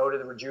comes out, go to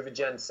the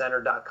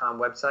rejuvegencenter.com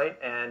website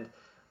and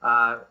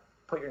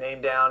put your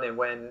name down.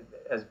 And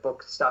as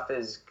book stuff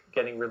is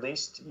getting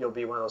released, you'll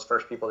be one of those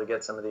first people to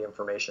get some of the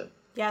information.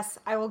 Yes,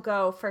 I will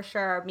go for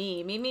sure.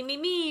 Me.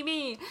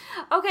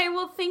 Okay,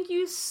 well, thank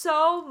you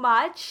so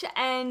much.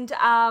 And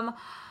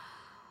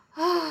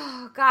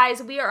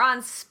guys, we are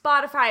on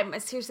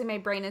Spotify. Seriously, my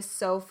brain is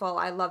so full.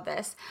 I love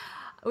this.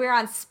 We're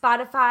on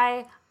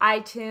Spotify,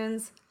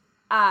 iTunes,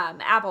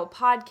 Apple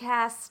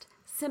Podcast,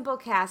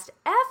 Simplecast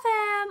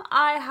FM,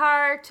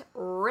 iHeart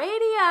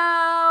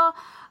Radio.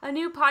 A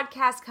new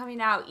podcast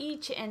coming out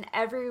each and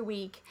every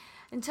week.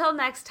 Until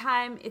next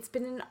time, it's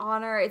been an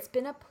honor. It's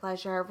been a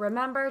pleasure.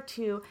 Remember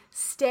to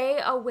stay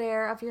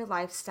aware of your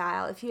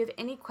lifestyle. If you have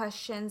any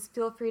questions,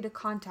 feel free to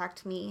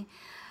contact me.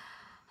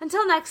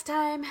 Until next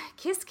time,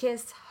 kiss,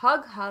 kiss,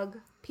 hug, hug,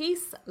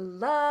 peace,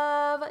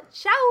 love,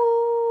 ciao.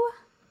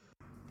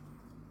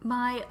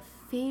 My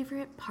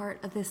favorite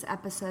part of this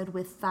episode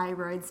with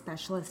thyroid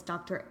specialist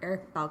Dr.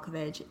 Eric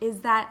Belkovich is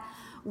that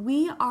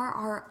we are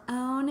our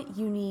own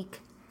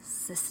unique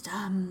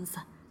systems.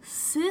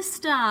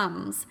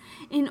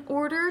 In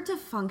order to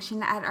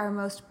function at our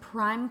most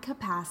prime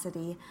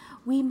capacity,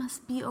 we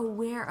must be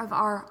aware of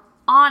our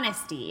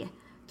honesty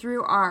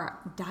through our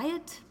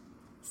diet,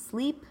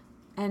 sleep,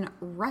 and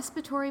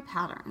respiratory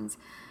patterns.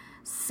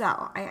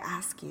 So I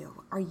ask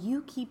you, are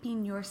you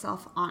keeping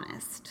yourself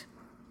honest?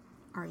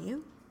 Are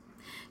you?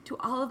 To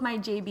all of my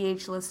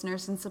JBH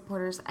listeners and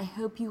supporters, I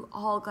hope you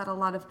all got a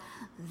lot of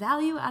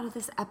value out of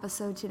this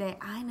episode today.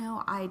 I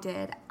know I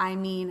did. I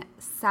mean,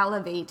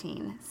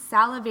 salivating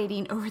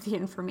over the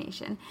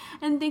information.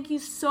 And thank you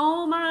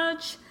so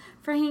much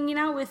for hanging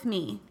out with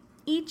me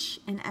each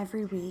and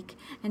every week.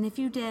 And if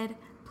you did,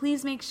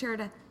 please make sure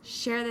to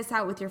share this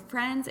out with your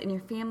friends and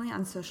your family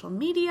on social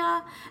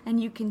media. And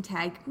you can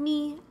tag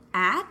me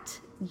at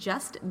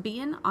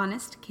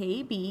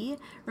JustBeingHonestKB.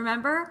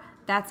 Remember,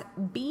 that's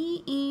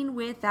being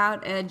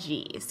without a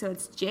G. So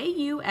it's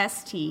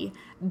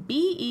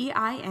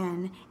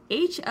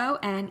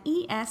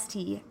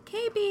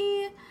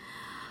JustBeingHonestKB.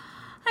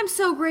 I'm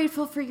so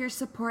grateful for your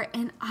support,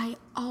 and I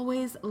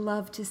always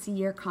love to see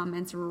your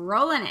comments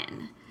rolling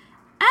in.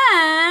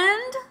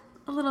 And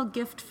a little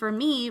gift for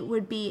me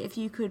would be if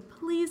you could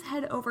please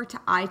head over to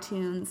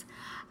iTunes,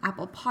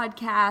 Apple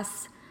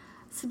Podcasts,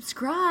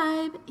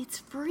 subscribe. It's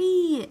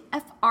free.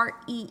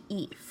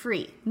 Free.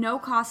 Free. No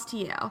cost to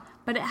you.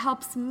 But it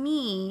helps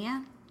me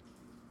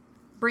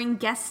bring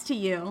guests to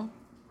you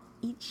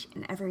each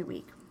and every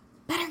week.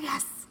 Better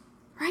guests,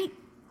 right?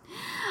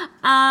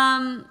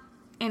 And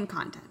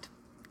content.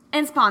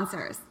 And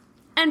sponsors.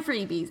 And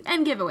freebies.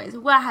 And giveaways.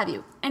 What have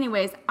you.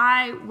 Anyways,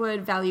 I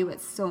would value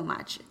it so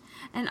much.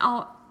 And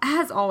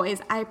as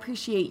always, I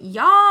appreciate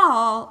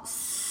y'all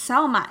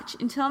so much.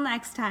 Until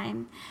next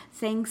time,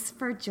 thanks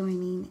for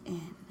joining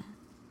in.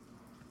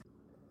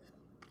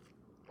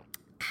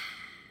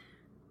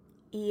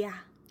 Yeah,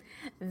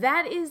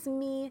 that is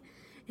me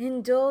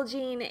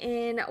indulging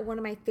in one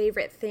of my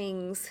favorite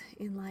things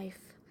in life.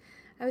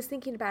 I was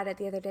thinking about it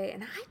the other day,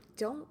 and I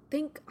don't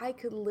think I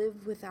could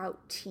live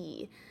without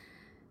tea.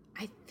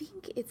 I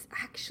think it's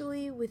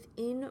actually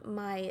within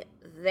my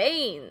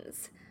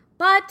veins.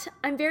 But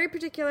I'm very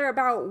particular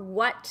about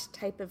what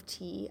type of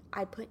tea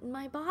I put in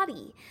my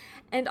body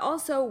and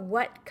also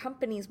what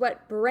companies,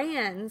 what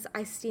brands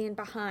I stand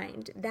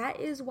behind. That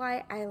is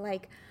why I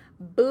like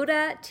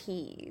Buddha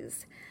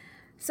teas.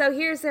 So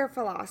here's their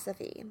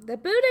philosophy. The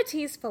Buddha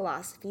tea's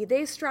philosophy,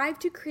 they strive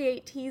to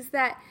create teas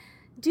that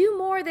do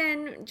more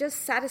than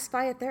just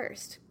satisfy a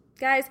thirst.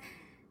 Guys,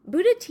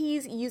 Buddha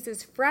teas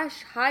uses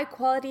fresh,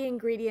 high-quality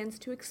ingredients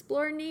to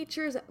explore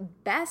nature's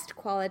best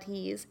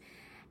qualities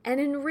and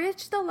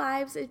enrich the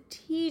lives of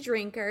tea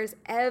drinkers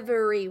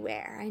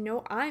everywhere. I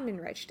know I'm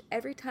enriched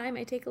every time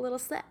I take a little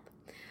sip.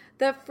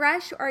 The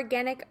fresh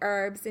organic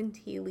herbs and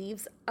tea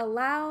leaves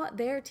allow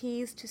their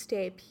teas to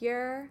stay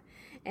pure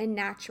and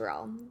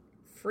natural,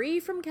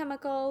 free from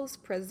chemicals,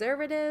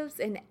 preservatives,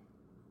 and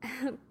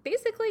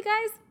basically,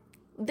 guys,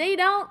 they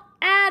don't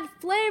add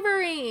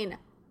flavoring.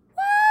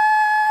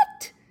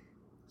 What?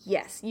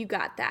 Yes, you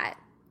got that.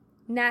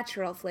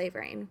 Natural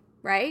flavoring,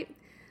 right?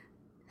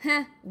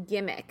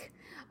 Gimmick.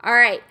 All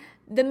right,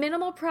 the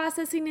minimal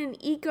processing and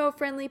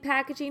eco-friendly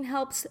packaging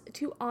helps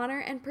to honor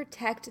and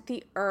protect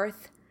the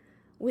earth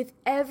with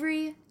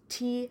every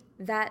tea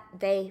that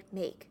they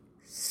make.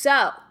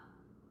 So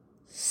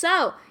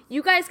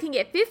you guys can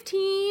get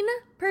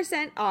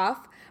 15%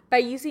 off by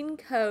using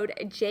code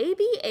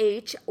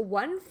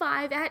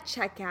JBH15 at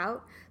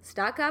checkout.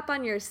 Stock up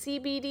on your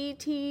CBD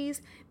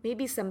teas,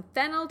 maybe some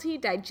fennel tea,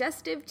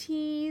 digestive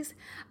teas,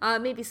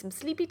 maybe some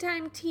sleepy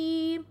time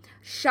tea,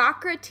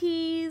 chakra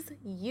teas,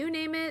 you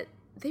name it,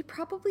 they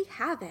probably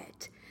have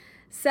it.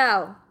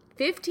 So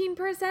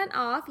 15%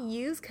 off,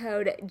 use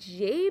code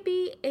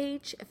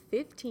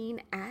JBH15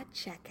 at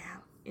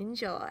checkout.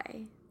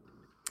 Enjoy.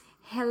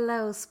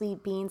 Hello,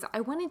 sweet beans.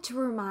 I wanted to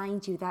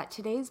remind you that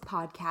today's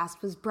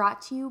podcast was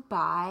brought to you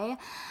by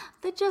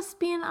the Just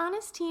Being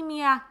Honest team.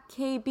 Yeah,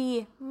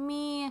 KB,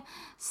 me.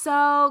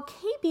 So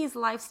KB's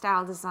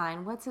lifestyle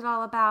design, what's it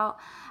all about?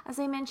 As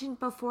I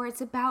mentioned before,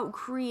 it's about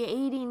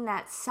creating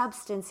that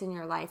substance in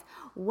your life.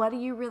 What are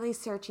you really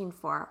searching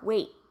for?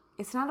 Wait,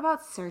 it's not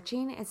about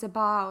searching, it's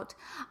about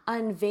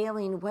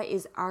unveiling what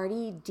is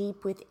already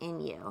deep within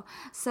you.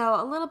 So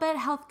a little bit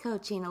health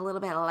coaching, a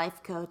little bit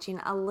life coaching,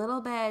 a little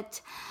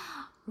bit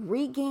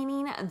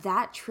regaining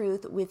that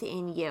truth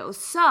within you.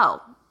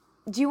 So,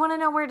 do you want to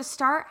know where to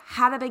start?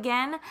 How to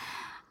begin?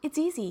 It's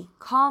easy.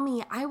 Call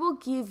me. I will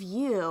give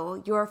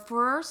you your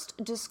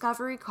first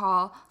discovery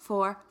call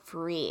for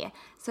free.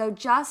 So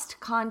just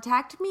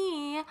contact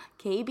me,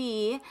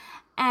 KB,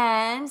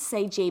 and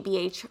say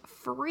JBH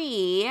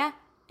free,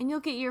 and you'll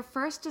get your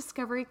first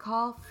discovery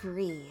call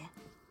free.